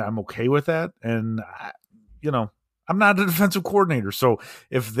 and I'm okay with that. And I'm not a defensive coordinator, so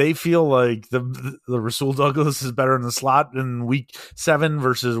if they feel like the Rasul Douglas is better in the slot in week 7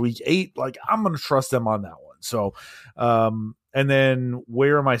 versus week 8, like I'm going to trust them on that one. So, and then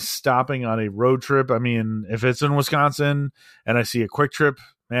where am I stopping on a road trip? I mean, if it's in Wisconsin and I see a Quick Trip,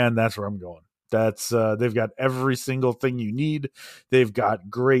 man, that's where I'm going. That's they've got every single thing you need. They've got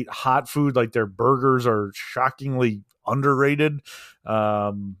great hot food, like their burgers are shockingly underrated,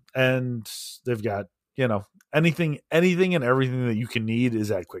 and they've got anything and everything that you can need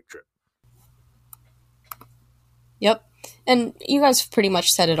is at Quick Trip. Yep, and you guys pretty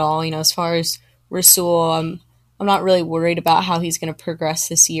much said it all. As far as Rasul, I'm not really worried about how he's going to progress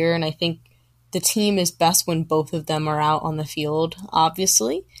this year, and I think the team is best when both of them are out on the field,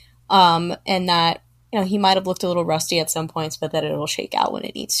 obviously. And that, he might have looked a little rusty at some points, but that it'll shake out when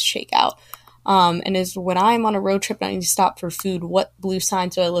it needs to shake out. And when I'm on a road trip and I need to stop for food, what blue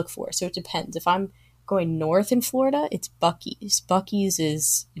signs do I look for? So it depends. If I'm going north in Florida, it's Buc-ee's. Buc-ee's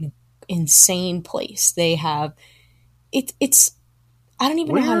is an insane place. They have, it's, I don't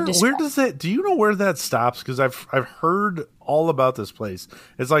even know how to describe. Where does that, do you know where that stops? Because I've heard all about this place.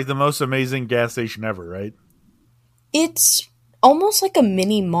 It's like the most amazing gas station ever, right? It's almost like a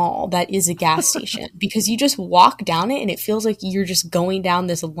mini mall that is a gas station because you just walk down it and it feels like you're just going down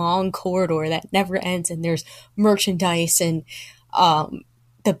this long corridor that never ends, and there's merchandise and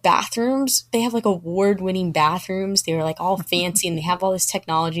the bathrooms, they have like award-winning bathrooms. They're like all fancy and they have all this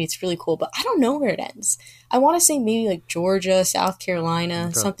technology. It's really cool, but I don't know where it ends. I want to say maybe like Georgia, South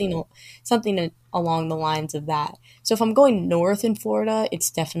Carolina, something along the lines of that. So if I'm going north in Florida, it's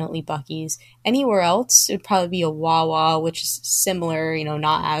definitely Buc-ee's. Anywhere else, it would probably be a Wawa, which is similar,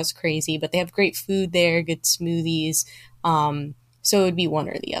 not as crazy, but they have great food there, good smoothies. So it would be one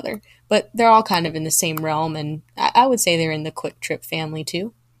or the other. But they're all kind of in the same realm, and I would say they're in the Quick Trip family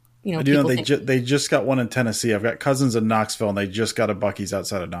too. I do know they just got one in Tennessee. I've got cousins in Knoxville, and they just got a Buc-ee's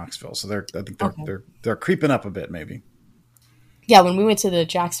outside of Knoxville. So they're creeping up a bit, maybe. Yeah, when we went to the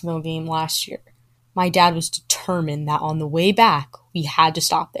Jacksonville game last year, my dad was determined that on the way back, we had to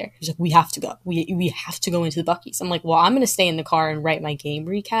stop there. He's like, we have to go. We have to go into the Buc-ee's. I'm like, well, I'm going to stay in the car and write my game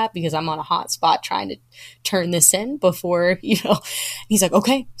recap because I'm on a hot spot trying to turn this in before, He's like,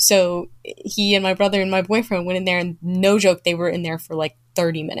 okay. So he and my brother and my boyfriend went in there, and no joke, they were in there for like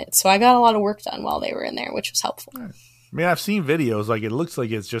 30 minutes. So I got a lot of work done while they were in there, which was helpful. I mean, I've seen videos, like it looks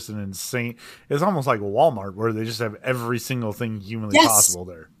like it's just an insane, it's almost like a Walmart where they just have every single thing humanly possible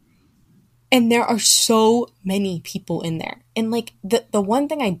there. And there are so many people in there. And like the one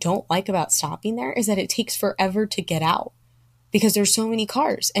thing I don't like about stopping there is that it takes forever to get out because there's so many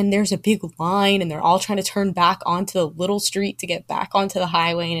cars and there's a big line and they're all trying to turn back onto the little street to get back onto the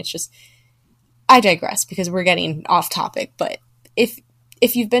highway. And it's just, I digress because we're getting off topic. But if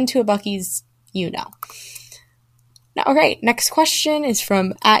you've been to a Buc-ee's, Now, all right, next question is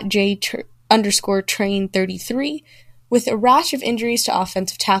from @J_train33. With a rash of injuries to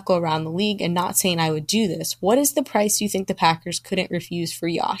offensive tackle around the league, and not saying I would do this, what is the price you think the Packers couldn't refuse for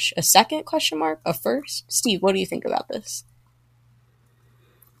Yosh? A second, question mark? A first? Steve, what do you think about this?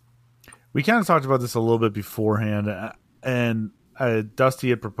 We kind of talked about this a little bit beforehand, and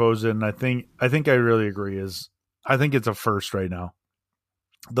Dusty had proposed it, and I think I really agree. I think it's a first right now.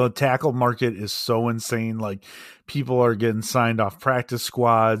 The tackle market is so insane. Like, people are getting signed off practice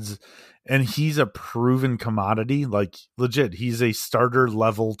squads. And he's a proven commodity, like legit. He's a starter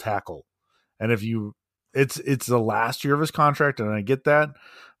level tackle. And it's the last year of his contract, and I get that.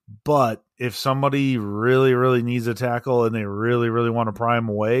 But if somebody really, really needs a tackle and they really, really want to pry him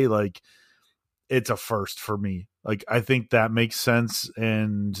away, like, it's a first for me. Like, I think that makes sense.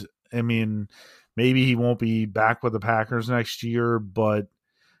 And I mean, maybe he won't be back with the Packers next year, but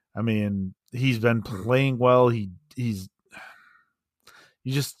I mean, he's been playing well. He's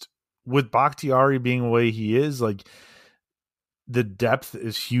just, with Bakhtiari being the way he is, like, the depth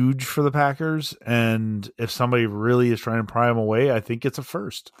is huge for the Packers. And if somebody really is trying to pry him away, I think it's a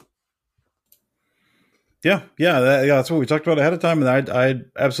first. Yeah, that's what we talked about ahead of time, and I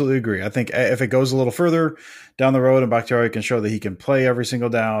absolutely agree. I think if it goes a little further down the road and Bakhtiari can show that he can play every single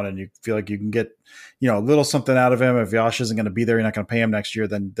down, and you feel like you can get a little something out of him, if Yosh isn't going to be there, you're not going to pay him next year,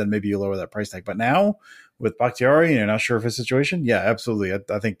 then maybe you lower that price tag. But now with Bakhtiari, and you're not sure of his situation, yeah, absolutely. I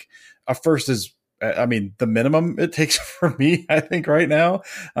think a first is, I mean, the minimum it takes for me, I think, right now.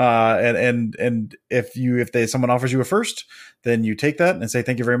 And if someone offers you a first, then you take that and say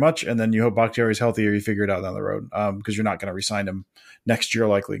thank you very much, and then you hope Bakhtiari is healthy, or you figure it out down the road, because you're not going to re-sign him next year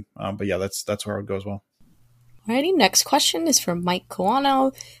likely. But yeah, that's where it would go as well. Alrighty, next question is from Mike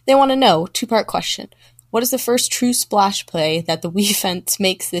Kawano. They want to know, two-part question. What is the first true splash play that the Wii Fence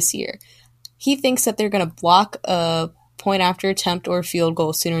makes this year? He thinks that they're going to block a point after attempt or field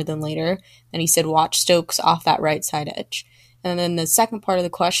goal sooner than later. And he said, watch Stokes off that right side edge. And then the second part of the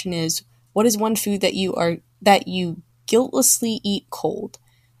question is, what is one food that you guiltlessly eat cold?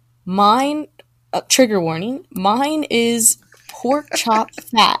 Mine, trigger warning, mine is pork chop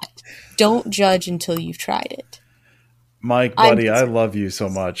fat. Don't judge until you've tried it. Mike, buddy, I love you so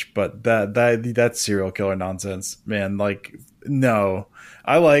much, but that's serial killer nonsense, man. Like, no.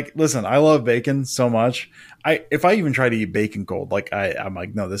 I love bacon so much. If I even try to eat bacon cold, like I'm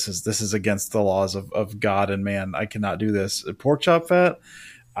like, no, this is against the laws of God and man. I cannot do this. Pork chop fat.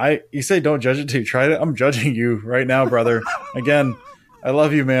 You say don't judge it till you tried it. I'm judging you right now, brother. Again, I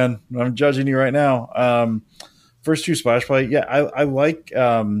love you, man. I'm judging you right now. First true splash play. Yeah, I like,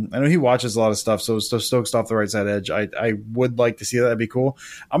 I know he watches a lot of stuff, so Stokes off the right side edge. I would like to see that. That'd be cool.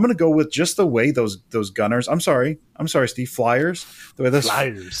 I'm going to go with just the way those gunners, I'm sorry, Steve, flyers, the way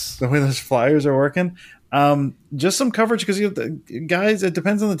those flyers are working. Just some coverage because guys, it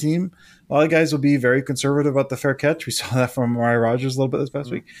depends on the team. A lot of guys will be very conservative about the fair catch. We saw that from Mariah Rogers a little bit this past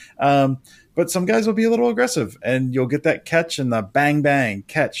week. But some guys will be a little aggressive, and you'll get that catch and the bang, bang,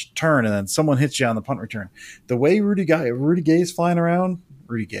 catch, turn, and then someone hits you on the punt return. The way Rudy Gay is flying around,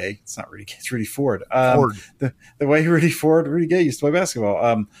 Rudy Gay, it's not Rudy Gay, it's Rudy Ford. The way Rudy Gay used to play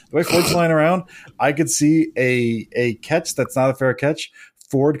basketball. The way Ford's flying around, I could see a catch that's not a fair catch.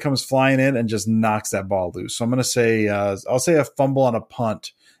 Ford comes flying in and just knocks that ball loose. So I'm going to say, I'll say a fumble on a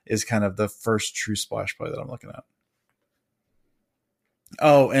punt is kind of the first true splash play that I'm looking at.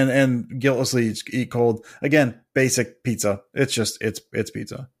 Oh, and guiltlessly eat cold. Again, basic pizza. It's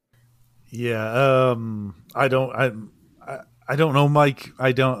pizza. Yeah. I don't know, Mike.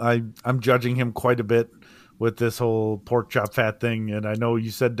 I'm judging him quite a bit with this whole pork chop fat thing. And I know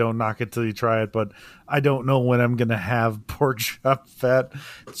you said don't knock it till you try it, but I don't know when I'm going to have pork chop fat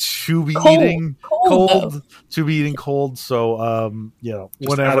to be eating cold. To be eating cold. So,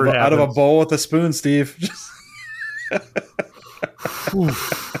 whenever out of a bowl with a spoon, Steve.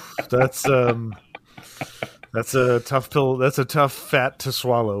 That's a tough pill. That's a tough fat to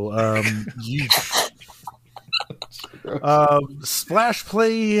swallow. Splash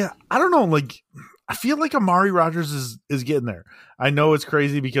play. I don't know. Like, I feel like Amari Rogers is getting there. I know it's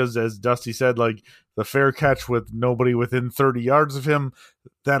crazy because, as Dusty said, like the fair catch with nobody within 30 yards of him,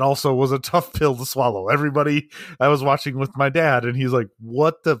 that also was a tough pill to swallow. Everybody I was watching with my dad, and he's like,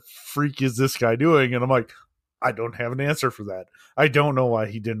 "What the freak is this guy doing?" And I'm like, I don't have an answer for that. I don't know why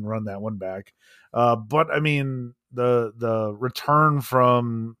he didn't run that one back. But I mean, the return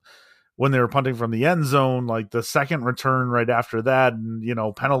from when they were punting from the end zone, like the second return right after that,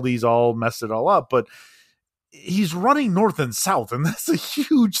 and penalties all messed it all up. But he's running north and south, and that's a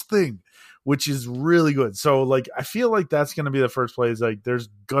huge thing, which is really good. So like, I feel like that's going to be the first play. Is like, there's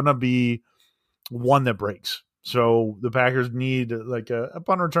gonna be one that breaks. So the Packers need like a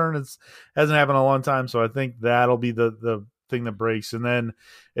punt return. It hasn't happened in a long time. So I think that'll be the thing that breaks. And then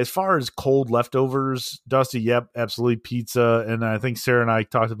as far as cold leftovers, Dusty, yep, absolutely pizza. And I think Sarah and I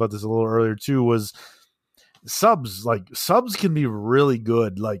talked about this a little earlier too, was subs. Like subs can be really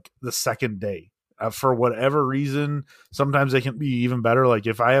good like the second day. For whatever reason, sometimes they can be even better. Like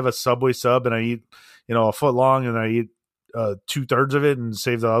if I have a Subway sub and I eat, a foot long and I eat 2/3 of it and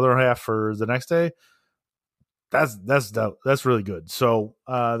save the other half for the next day, that's really good. So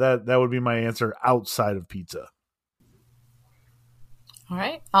that would be my answer outside of pizza. All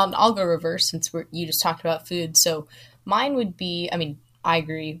right, I'll go reverse since you just talked about food. So mine would be, I mean, I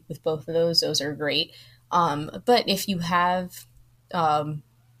agree with both of those. Those are great. But if you have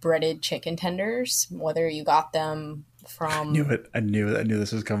breaded chicken tenders, whether you got them from... I knew it. I knew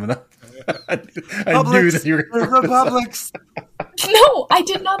this was coming up. I knew that you were Publix. No, I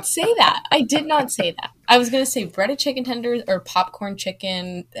did not say that. I was going to say breaded chicken tenders or popcorn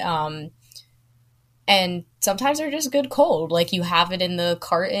chicken. And sometimes they're just good cold. Like you have it in the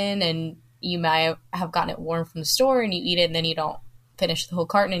carton and you might have gotten it warm from the store and you eat it and then you don't finish the whole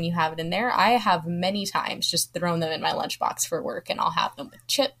carton and you have it in there. I have many times just thrown them in my lunchbox for work and I'll have them with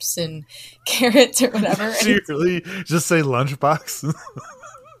chips and carrots or whatever. Seriously, just say lunchbox.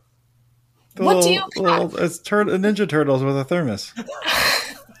 What do you pack? It's Ninja Turtles with a thermos.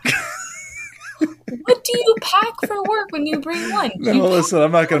 What do you pack for work when you bring lunch? No, listen,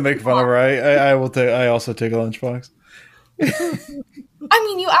 I'm not going to make fun of her. I will take. I also take a lunchbox. I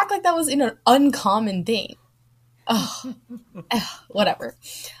mean, you act like that was an uncommon thing. Oh, whatever.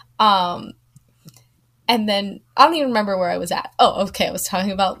 And then I don't even remember where I was at. Oh, okay. I was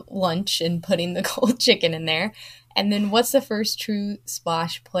talking about lunch and putting the cold chicken in there. And then what's the first true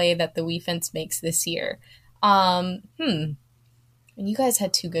splash play that the Defense makes this year? And you guys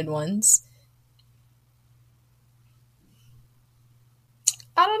had two good ones.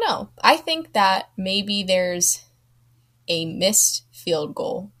 I don't know. I think that maybe there's a missed field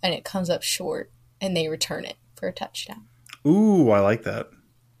goal and it comes up short and they return it for a touchdown. Ooh, I like that.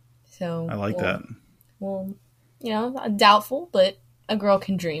 So I like that. Well, doubtful, but a girl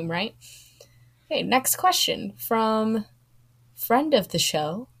can dream, right? Okay, next question from friend of the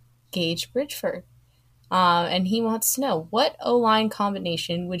show, Gage Bridgeford. And he wants to know, what O-line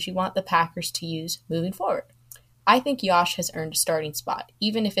combination would you want the Packers to use moving forward? I think Yosh has earned a starting spot,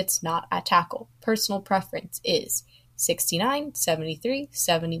 even if it's not at tackle. Personal preference is 69, 73,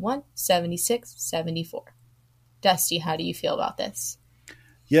 71, 76, 74. Dusty, how do you feel about this?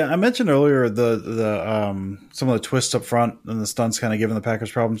 Yeah, I mentioned earlier the some of the twists up front and the stunts kind of giving the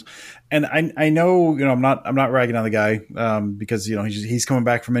Packers problems, and I know I'm not ragging on the guy because he's coming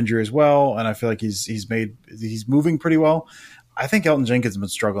back from injury as well, and I feel like he's moving pretty well. I think Elton Jenkins has been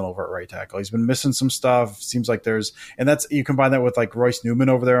struggling over at right tackle. He's been missing some stuff. Seems like you combine that with like Royce Newman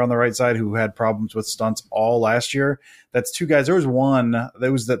over there on the right side, who had problems with stunts all last year. That's two guys. There was one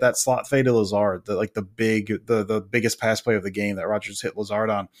that was that slot fade to Lazard, the biggest pass play of the game that Rodgers hit Lazard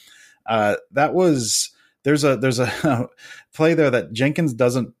on. There's a play there that Jenkins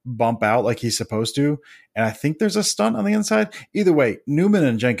doesn't bump out like he's supposed to, and I think there's a stunt on the inside. Either way, Newman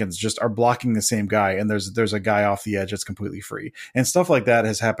and Jenkins just are blocking the same guy, and there's a guy off the edge that's completely free. And stuff like that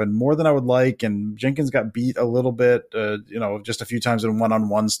has happened more than I would like, and Jenkins got beat a little bit, just a few times in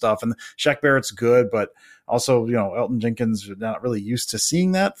one-on-one stuff. And Shaq Barrett's good, but also, Elton Jenkins are not really used to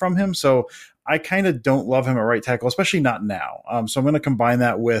seeing that from him. So I kind of don't love him at right tackle, especially not now. So I'm going to combine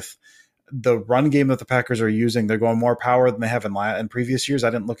that with the run game that the Packers are using. They're going more power than they have in previous years. I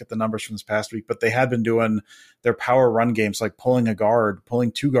didn't look at the numbers from this past week, but they had been doing their power run games, like pulling a guard,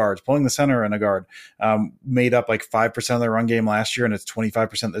 pulling two guards, pulling the center and a guard, made up like 5% of their run game last year, and it's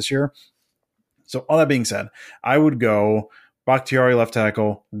 25% this year. So all that being said, I would go Bakhtiari left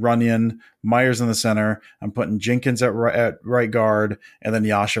tackle, Runyon, Myers in the center. I'm putting Jenkins at right guard, and then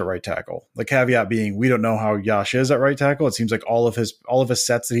Yash at right tackle. The caveat being, we don't know how Yash is at right tackle. It seems like all of his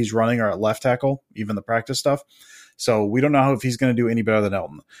sets that he's running are at left tackle, even the practice stuff. So we don't know if he's going to do any better than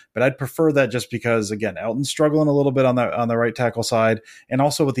Elton. But I'd prefer that just because, again, Elton's struggling a little bit on the right tackle side, and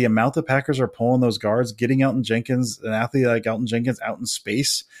also with the amount the Packers are pulling those guards, getting Elton Jenkins, an athlete like Elton Jenkins, out in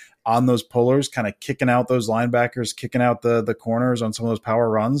space on those pullers, kind of kicking out those linebackers, kicking out the corners on some of those power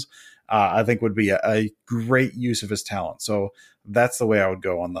runs, I think would be a great use of his talent. So that's the way I would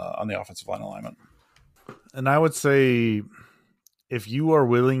go on the offensive line alignment. And I would say, if you are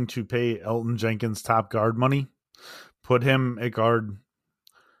willing to pay Elton Jenkins top guard money, put him at guard,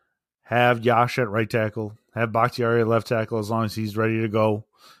 have Yash at right tackle, have Bakhtiari at left tackle as long as he's ready to go,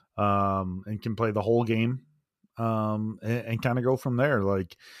 and can play the whole game, and kind of go from there.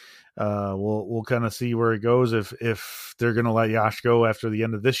 Like, we'll kind of see where it goes if they're going to let Yash go after the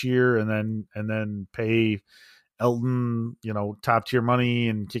end of this year and then pay Elton, top tier money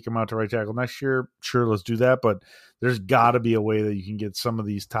and kick him out to right tackle next year. Sure, let's do that. But there's got to be a way that you can get some of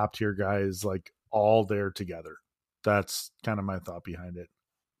these top tier guys like all there together. That's kind of my thought behind it.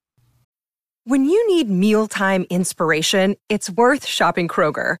 When you need mealtime inspiration, it's worth shopping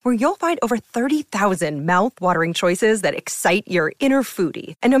Kroger, where you'll find over 30,000 mouth-watering choices that excite your inner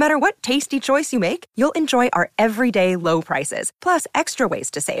foodie. And no matter what tasty choice you make, you'll enjoy our everyday low prices, plus extra ways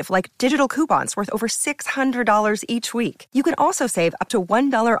to save, like digital coupons worth over $600 each week. You can also save up to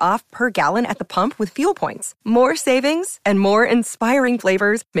 $1 off per gallon at the pump with fuel points. More savings and more inspiring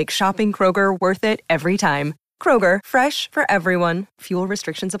flavors make shopping Kroger worth it every time. Kroger, fresh for everyone. Fuel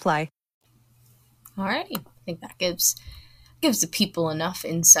restrictions apply. Alrighty, I think that gives the people enough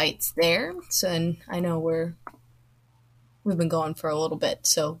insights there. So, and I know we've been going for a little bit.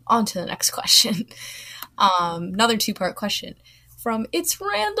 So, on to the next question. Another two-part question from It's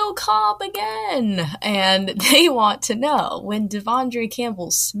Randall Cobb again, and they want to know, when Devondre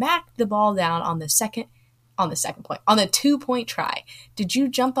Campbell smacked the ball down on the 2-point try, did you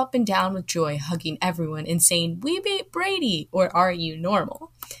jump up and down with joy, hugging everyone and saying, "We beat Brady," or are you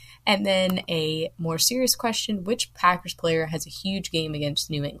normal? And then a more serious question, which Packers player has a huge game against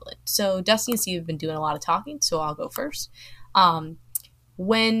New England? So Dusty and Steve have been doing a lot of talking, so I'll go first.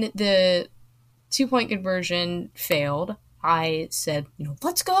 When the 2-point conversion failed, I said,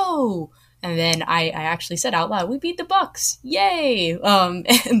 let's go. And then I actually said out loud, "We beat the Bucks. Yay." But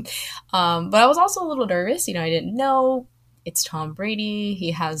I was also a little nervous. I didn't know it's Tom Brady.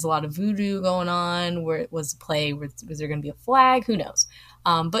 He has a lot of voodoo going on. Where it was a play, was there going to be a flag? Who knows?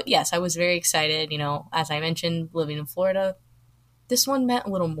 But yes, I was very excited. As I mentioned, living in Florida, this one meant a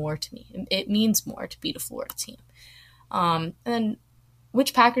little more to me. It means more to beat a Florida team. And then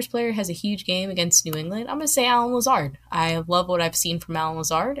which Packers player has a huge game against New England? I'm going to say Alan Lazard. I love what I've seen from Alan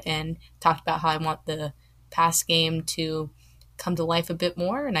Lazard and talked about how I want the pass game to come to life a bit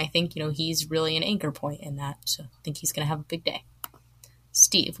more. And I think, he's really an anchor point in that. So I think he's going to have a big day.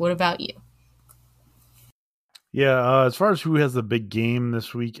 Steve, what about you? Yeah, as far as who has the big game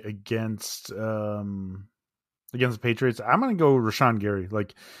this week against the Patriots, I'm going to go Rashawn Gary.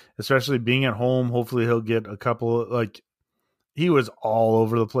 Especially being at home, hopefully he'll get a couple. He was all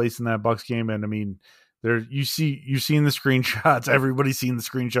over the place in that Bucs game, and I mean, you've seen the screenshots. Everybody's seen the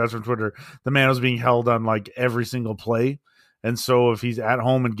screenshots from Twitter. The man was being held on every single play. And so if he's at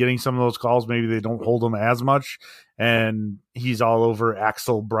home and getting some of those calls, maybe they don't hold him as much. And he's all over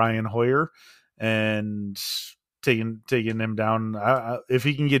Axel Brian Hoyer and taking him down. If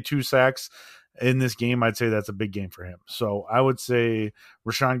he can get 2 sacks in this game, I'd say that's a big game for him. So I would say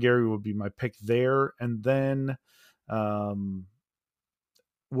Rashawn Gary would be my pick there. And then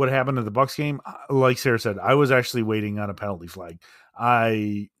what happened in the Bucs game, like Sarah said, I was actually waiting on a penalty flag.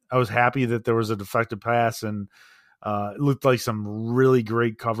 I was happy that there was a deflected pass, and it looked like some really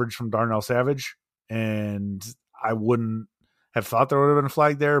great coverage from Darnell Savage, and I wouldn't have thought there would have been a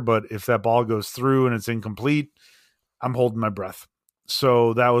flag there, but if that ball goes through and it's incomplete, I'm holding my breath.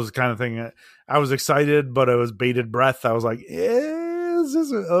 So that was the kind of thing I was excited, but it was bated breath. I was like, is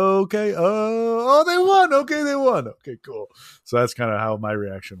this okay? Oh, they won. Okay, they won. Okay, cool. So that's kind of how my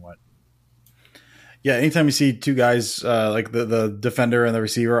reaction went. Yeah, anytime you see 2 guys, like the defender and the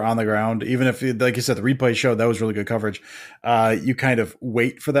receiver on the ground, even if, like you said, the replay showed that was really good coverage, you kind of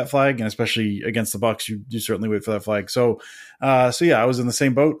wait for that flag, and especially against the Bucs, you certainly wait for that flag. So yeah, I was in the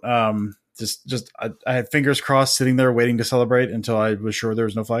same boat. I had fingers crossed, sitting there waiting to celebrate until I was sure there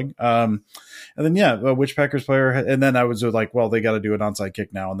was no flag. And then which Packers player? And then I was like, well, they got to do an onside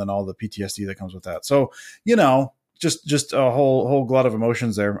kick now, and then all the PTSD that comes with that. So just a whole glut of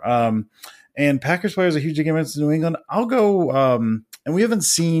emotions there. And Packers players a huge game against New England. I'll go, and we haven't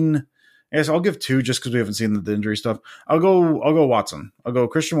seen. I guess I'll give 2 just because we haven't seen the injury stuff. I'll go Watson. I'll go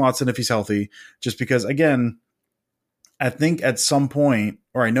Christian Watson if he's healthy, just because, again, I think at some point,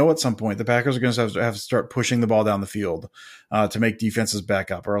 or I know at some point, the Packers are going to have to start pushing the ball down the field to make defenses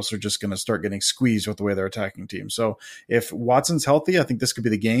back up, or else they're just going to start getting squeezed with the way they're attacking teams. So if Watson's healthy, I think this could be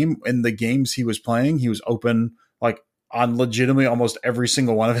the game. In the games he was playing, he was open on legitimately almost every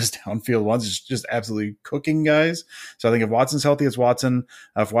single one of his downfield ones, just absolutely cooking guys. So I think if Watson's healthy, it's Watson.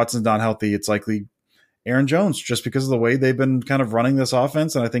 If Watson's not healthy, it's likely Aaron Jones, just because of the way they've been kind of running this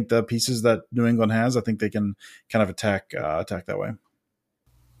offense. And I think the pieces that New England has, I think they can kind of attack that way.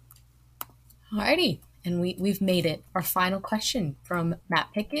 Alrighty. And we've made it. Our final question from Matt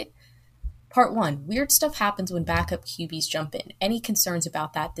Pickett. Part 1, weird stuff happens when backup QBs jump in. Any concerns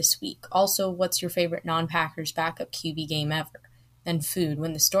about that this week? Also, what's your favorite non-Packers backup QB game ever? Then food.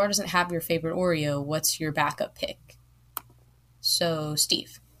 When the store doesn't have your favorite Oreo, what's your backup pick? So,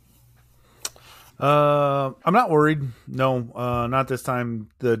 Steve. I'm not worried. No, not this time.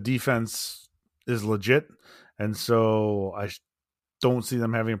 The defense is legit, and so I don't see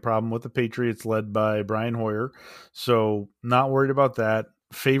them having a problem with the Patriots led by Brian Hoyer. So not worried about that.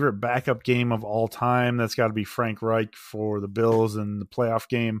 Favorite backup game of all time, that's got to be Frank Reich for the Bills in the playoff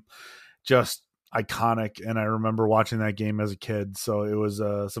game. Just iconic, and I remember watching that game as a kid, so it was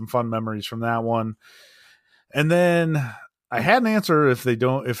some fun memories from that one. And then I had an answer if they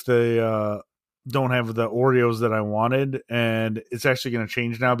don't have the Oreos that I wanted, and it's actually going to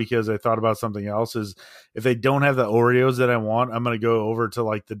change now because I thought about something else. Is if they don't have the Oreos that I want, I'm going to go over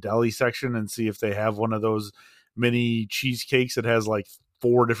to the deli section and see if they have one of those mini cheesecakes that has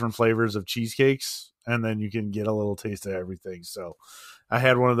 4 different flavors of cheesecakes, and then you can get a little taste of everything. So I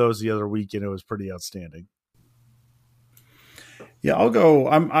had one of those the other week, and it was pretty outstanding. Yeah, I'll go.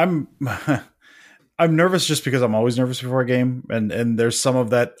 I'm nervous just because I'm always nervous before a game, and there's some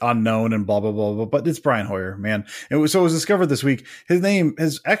of that unknown and blah blah blah blah. But it's Brian Hoyer, man. It was discovered this week.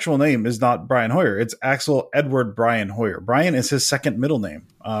 His actual name is not Brian Hoyer. It's Axel Edward Brian Hoyer. Brian is his second middle name,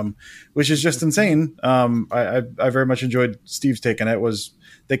 which is just insane. I very much enjoyed Steve's take on it. Was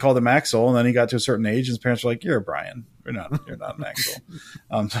they called him Axel, and then he got to a certain age, and his parents were like, "You're a Brian. You're not an Axel."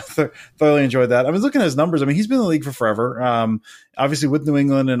 Thoroughly enjoyed that. I was looking at his numbers. I mean, he's been in the league for forever. Obviously with New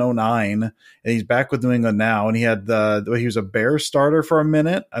England in 2009, and he's back with New England now. And he was a Bears starter for a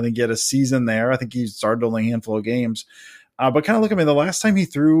minute. I think he had a season there. I think he started only a handful of games. But kind of look at me, the last time he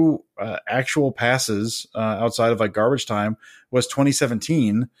threw actual passes outside of like garbage time was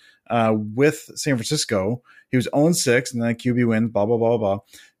 2017 with San Francisco. He was 0-6 and then QB win, blah, blah, blah, blah.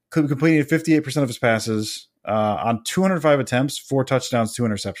 Completed 58% of his passes on 205 attempts, 4 touchdowns, 2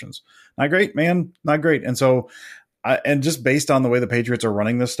 interceptions. Not great, man. Not great. And so, and just based on the way the Patriots are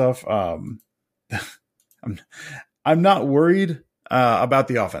running this stuff, I'm not worried about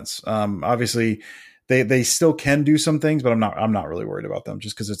the offense. Obviously, they still can do some things, but I'm not really worried about them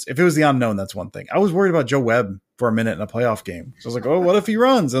just because if it was the unknown, that's one thing. I was worried about Joe Webb for a minute in a playoff game. So I was like, oh, what if he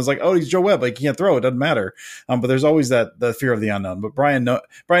runs? And I was like, oh, he's Joe Webb. Like, he can't throw. It doesn't matter. But there's always the fear of the unknown. But Brian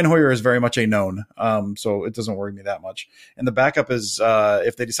Hoyer is very much a known. So it doesn't worry me that much. And the backup is,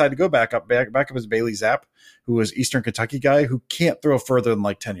 if they decide to go backup is Bailey Zapp, who is Eastern Kentucky guy who can't throw further than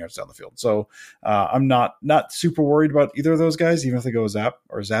like 10 yards down the field. So I'm not super worried about either of those guys, even if they go Zapp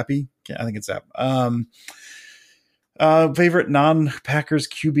or Zappy. I think it's Zapp. Favorite non-Packers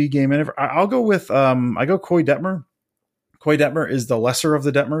QB game ever. I'll go with I go Coy Detmer. Coy Detmer is the lesser of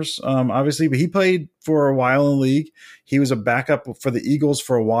the Detmers, obviously, but he played for a while in the league. He was a backup for the Eagles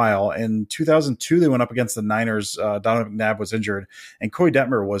for a while. In 2002, they went up against the Niners. Donovan McNabb was injured, and Coy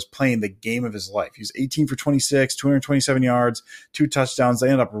Detmer was playing the game of his life. He was 18 for 26, 227 yards, 2 touchdowns. They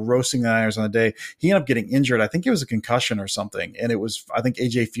ended up roasting the Niners on the day. He ended up getting injured. I think it was a concussion or something, and I think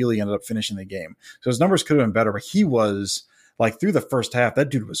A.J. Feely ended up finishing the game. So his numbers could have been better, but he was, like, through the first half, that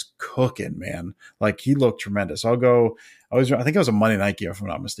dude was cooking, man. Like, he looked tremendous. I think it was a Monday night game, if I'm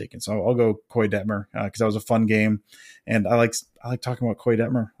not mistaken. So I'll go Coy Detmer because that was a fun game, and I like talking about Coy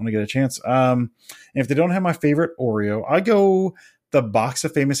Detmer when I get a chance. And if they don't have my favorite Oreo, I go the box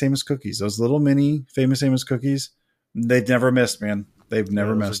of Famous Amos cookies. Those little mini Famous Amos cookies. They've never missed, man. They've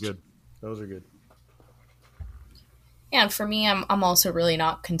never missed. Those are good. Yeah, and for me, I'm also really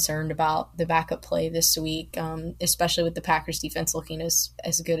not concerned about the backup play this week, especially with the Packers defense looking as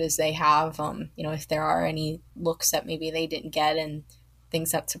good as they have. If there are any looks that maybe they didn't get and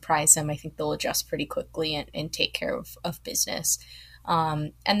things that surprise them, I think they'll adjust pretty quickly and take care of business.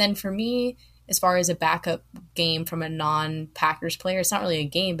 And then for me, as far as a backup game from a non-Packers player, it's not really a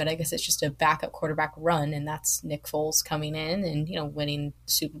game, but I guess it's just a backup quarterback run, and that's Nick Foles coming in and winning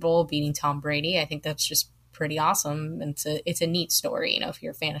the Super Bowl, beating Tom Brady. I think that's just pretty awesome. And it's a neat story. If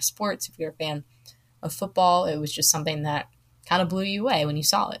you're a fan of sports, if you're a fan of football, it was just something that kind of blew you away when you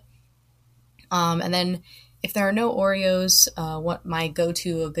saw it. And then if there are no Oreos, what my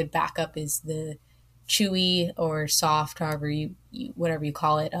go-to, a good backup is the chewy or soft, however whatever you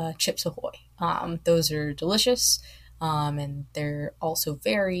call it, Chips Ahoy. Those are delicious. And they're also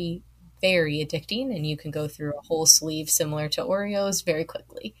very, very addicting, and you can go through a whole sleeve similar to Oreos very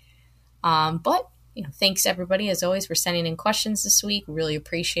quickly. But thanks everybody as always for sending in questions this week. Really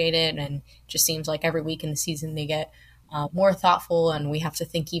appreciate it. And it just seems like every week in the season they get more thoughtful, and we have to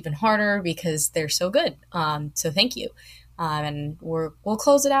think even harder because they're so good. So thank you. And we'll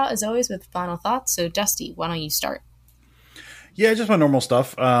close it out as always with final thoughts. So Dusty, why don't you start? Yeah, just my normal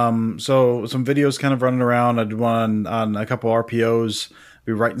stuff. So some videos kind of running around. I did one on a couple RPOs.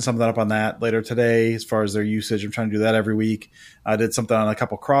 Be writing something up on that later today as far as their usage. I'm trying to do that every week. I did something on a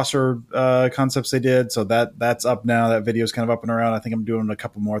couple crosser concepts they did. So that's up now. That video is kind of up and around. I think I'm doing a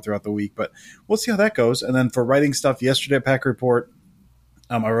couple more throughout the week, but we'll see how that goes. And then for writing stuff yesterday at Pack Report,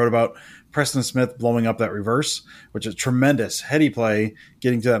 I wrote about Preston Smith blowing up that reverse, which is tremendous heady play,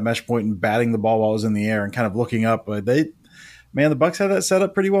 getting to that mesh point and batting the ball while it was in the air and kind of looking up. The Bucs had that set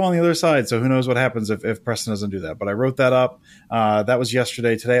up pretty well on the other side, so who knows what happens if Preston doesn't do that. But I wrote that up. That was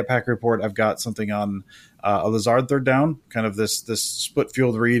yesterday. Today at Pack Report, I've got something on a Lazard third down, kind of this split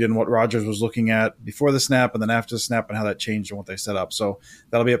field read and what Rodgers was looking at before the snap and then after the snap and how that changed and what they set up. So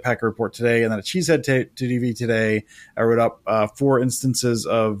that'll be at Pack Report today. And then at Cheesehead TV today, I wrote up 4 instances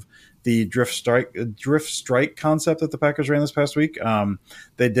of the drift strike concept that the Packers ran this past week.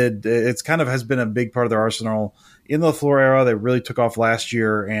 It's kind of has been a big part of their arsenal in the LaFleur era. They really took off last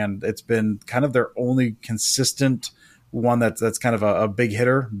year, and it's been kind of their only consistent one that's kind of a big-ish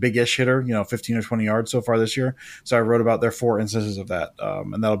hitter, 15 or 20 yards so far this year. So I wrote about their 4 instances of that,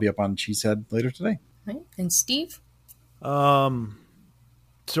 and that'll be up on Cheesehead later today. Right. And Steve? So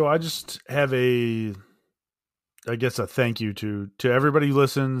I just have a thank you to everybody who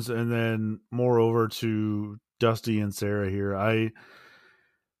listens, and then moreover to Dusty and Sarah here.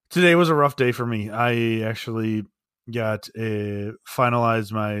 Today was a rough day for me. I actually got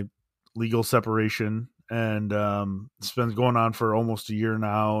finalized my legal separation, and it's been going on for almost a year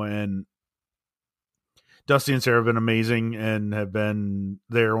now, and Dusty and Sarah have been amazing and have been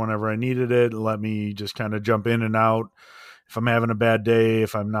there whenever I needed it. Let me just kind of jump in and out if I'm having a bad day,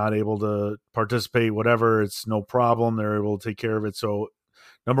 if I'm not able to participate, whatever, it's no problem. They're able to take care of it. So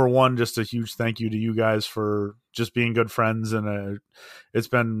number one, just a huge thank you to you guys for just being good friends. And it's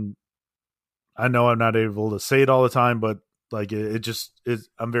been, I know I'm not able to say it all the time, but like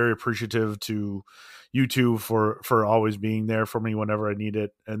I'm very appreciative to you two for always being there for me whenever I need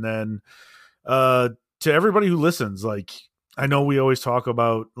it. And then to everybody who listens, like, I know we always talk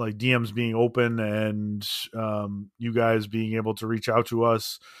about like DMs being open and you guys being able to reach out to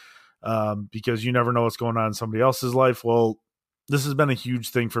us because you never know what's going on in somebody else's life. Well, this has been a huge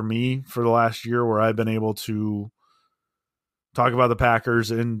thing for me for the last year where I've been able to talk about the Packers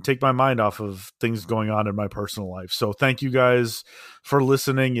and take my mind off of things going on in my personal life. So thank you guys for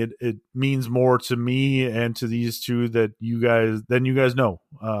listening. It means more to me and to these two than you guys know,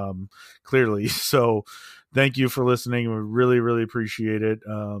 clearly. So thank you for listening. We really, really appreciate it.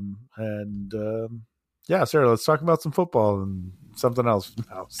 Yeah, Sarah, let's talk about some football and something else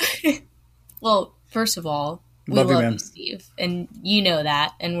now. So. Well, first of all, we love you, Steve, and you know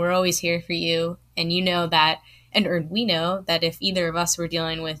that, and we're always here for you, and you know that. And we know that if either of us were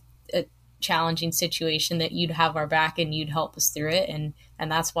dealing with a challenging situation, that you'd have our back and you'd help us through it. And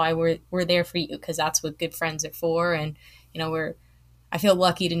that's why we're there for you, because that's what good friends are for. And, you know, I feel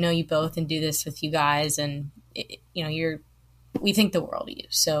lucky to know you both and do this with you guys. And, we think the world of you.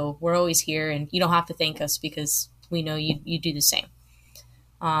 So we're always here, and you don't have to thank us because we know you do the same.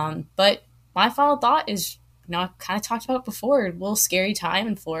 But my final thought is, I kind of talked about it before, a little scary time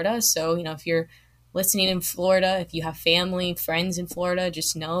in Florida. So, if you're listening in Florida, if you have family, friends in Florida,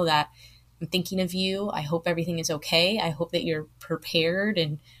 just know that I'm thinking of you. I hope everything is okay. I hope that you're prepared,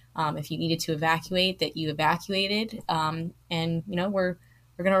 and if you needed to evacuate, that you evacuated. And we're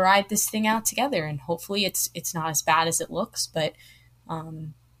gonna ride this thing out together, and hopefully it's not as bad as it looks. But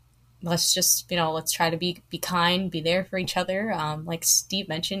let's just let's try to be kind, be there for each other. Like Steve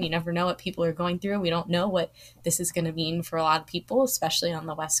mentioned, you never know what people are going through. We don't know what this is going to mean for a lot of people, especially on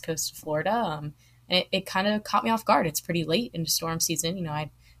the west coast of Florida. And it kind of caught me off guard. It's pretty late into storm season.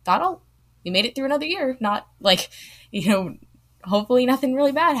 I thought, we made it through another year. Not like, hopefully nothing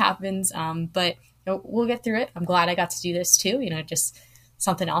really bad happens. But we'll get through it. I'm glad I got to do this too. Just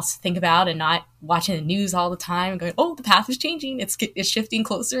something else to think about and not watching the news all the time and going, oh, the path is changing. It's shifting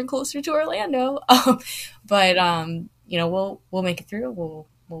closer and closer to Orlando. But we'll make it through. We'll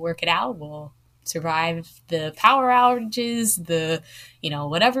work it out. We'll survive the power outages, the,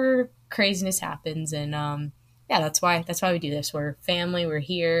 whatever craziness happens. And that's why we do this. We're family, we're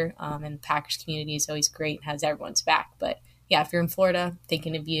here, and the Packers community is always great, has everyone's back. But yeah, if you're in Florida,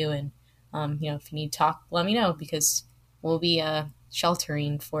 thinking of you, and if you need to talk, let me know, because we'll be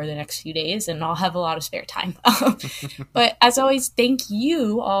sheltering for the next few days, and I'll have a lot of spare time. But as always, thank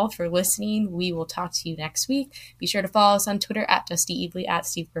you all for listening. We will talk to you next week. Be sure to follow us on Twitter at Dusty Evely, at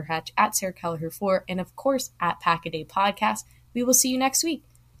Steve Perhatch, at Sarah Kelleher 4, and of course at Pack a Day Podcast. We will see you next week.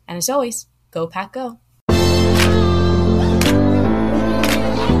 And as always, go Pack Go.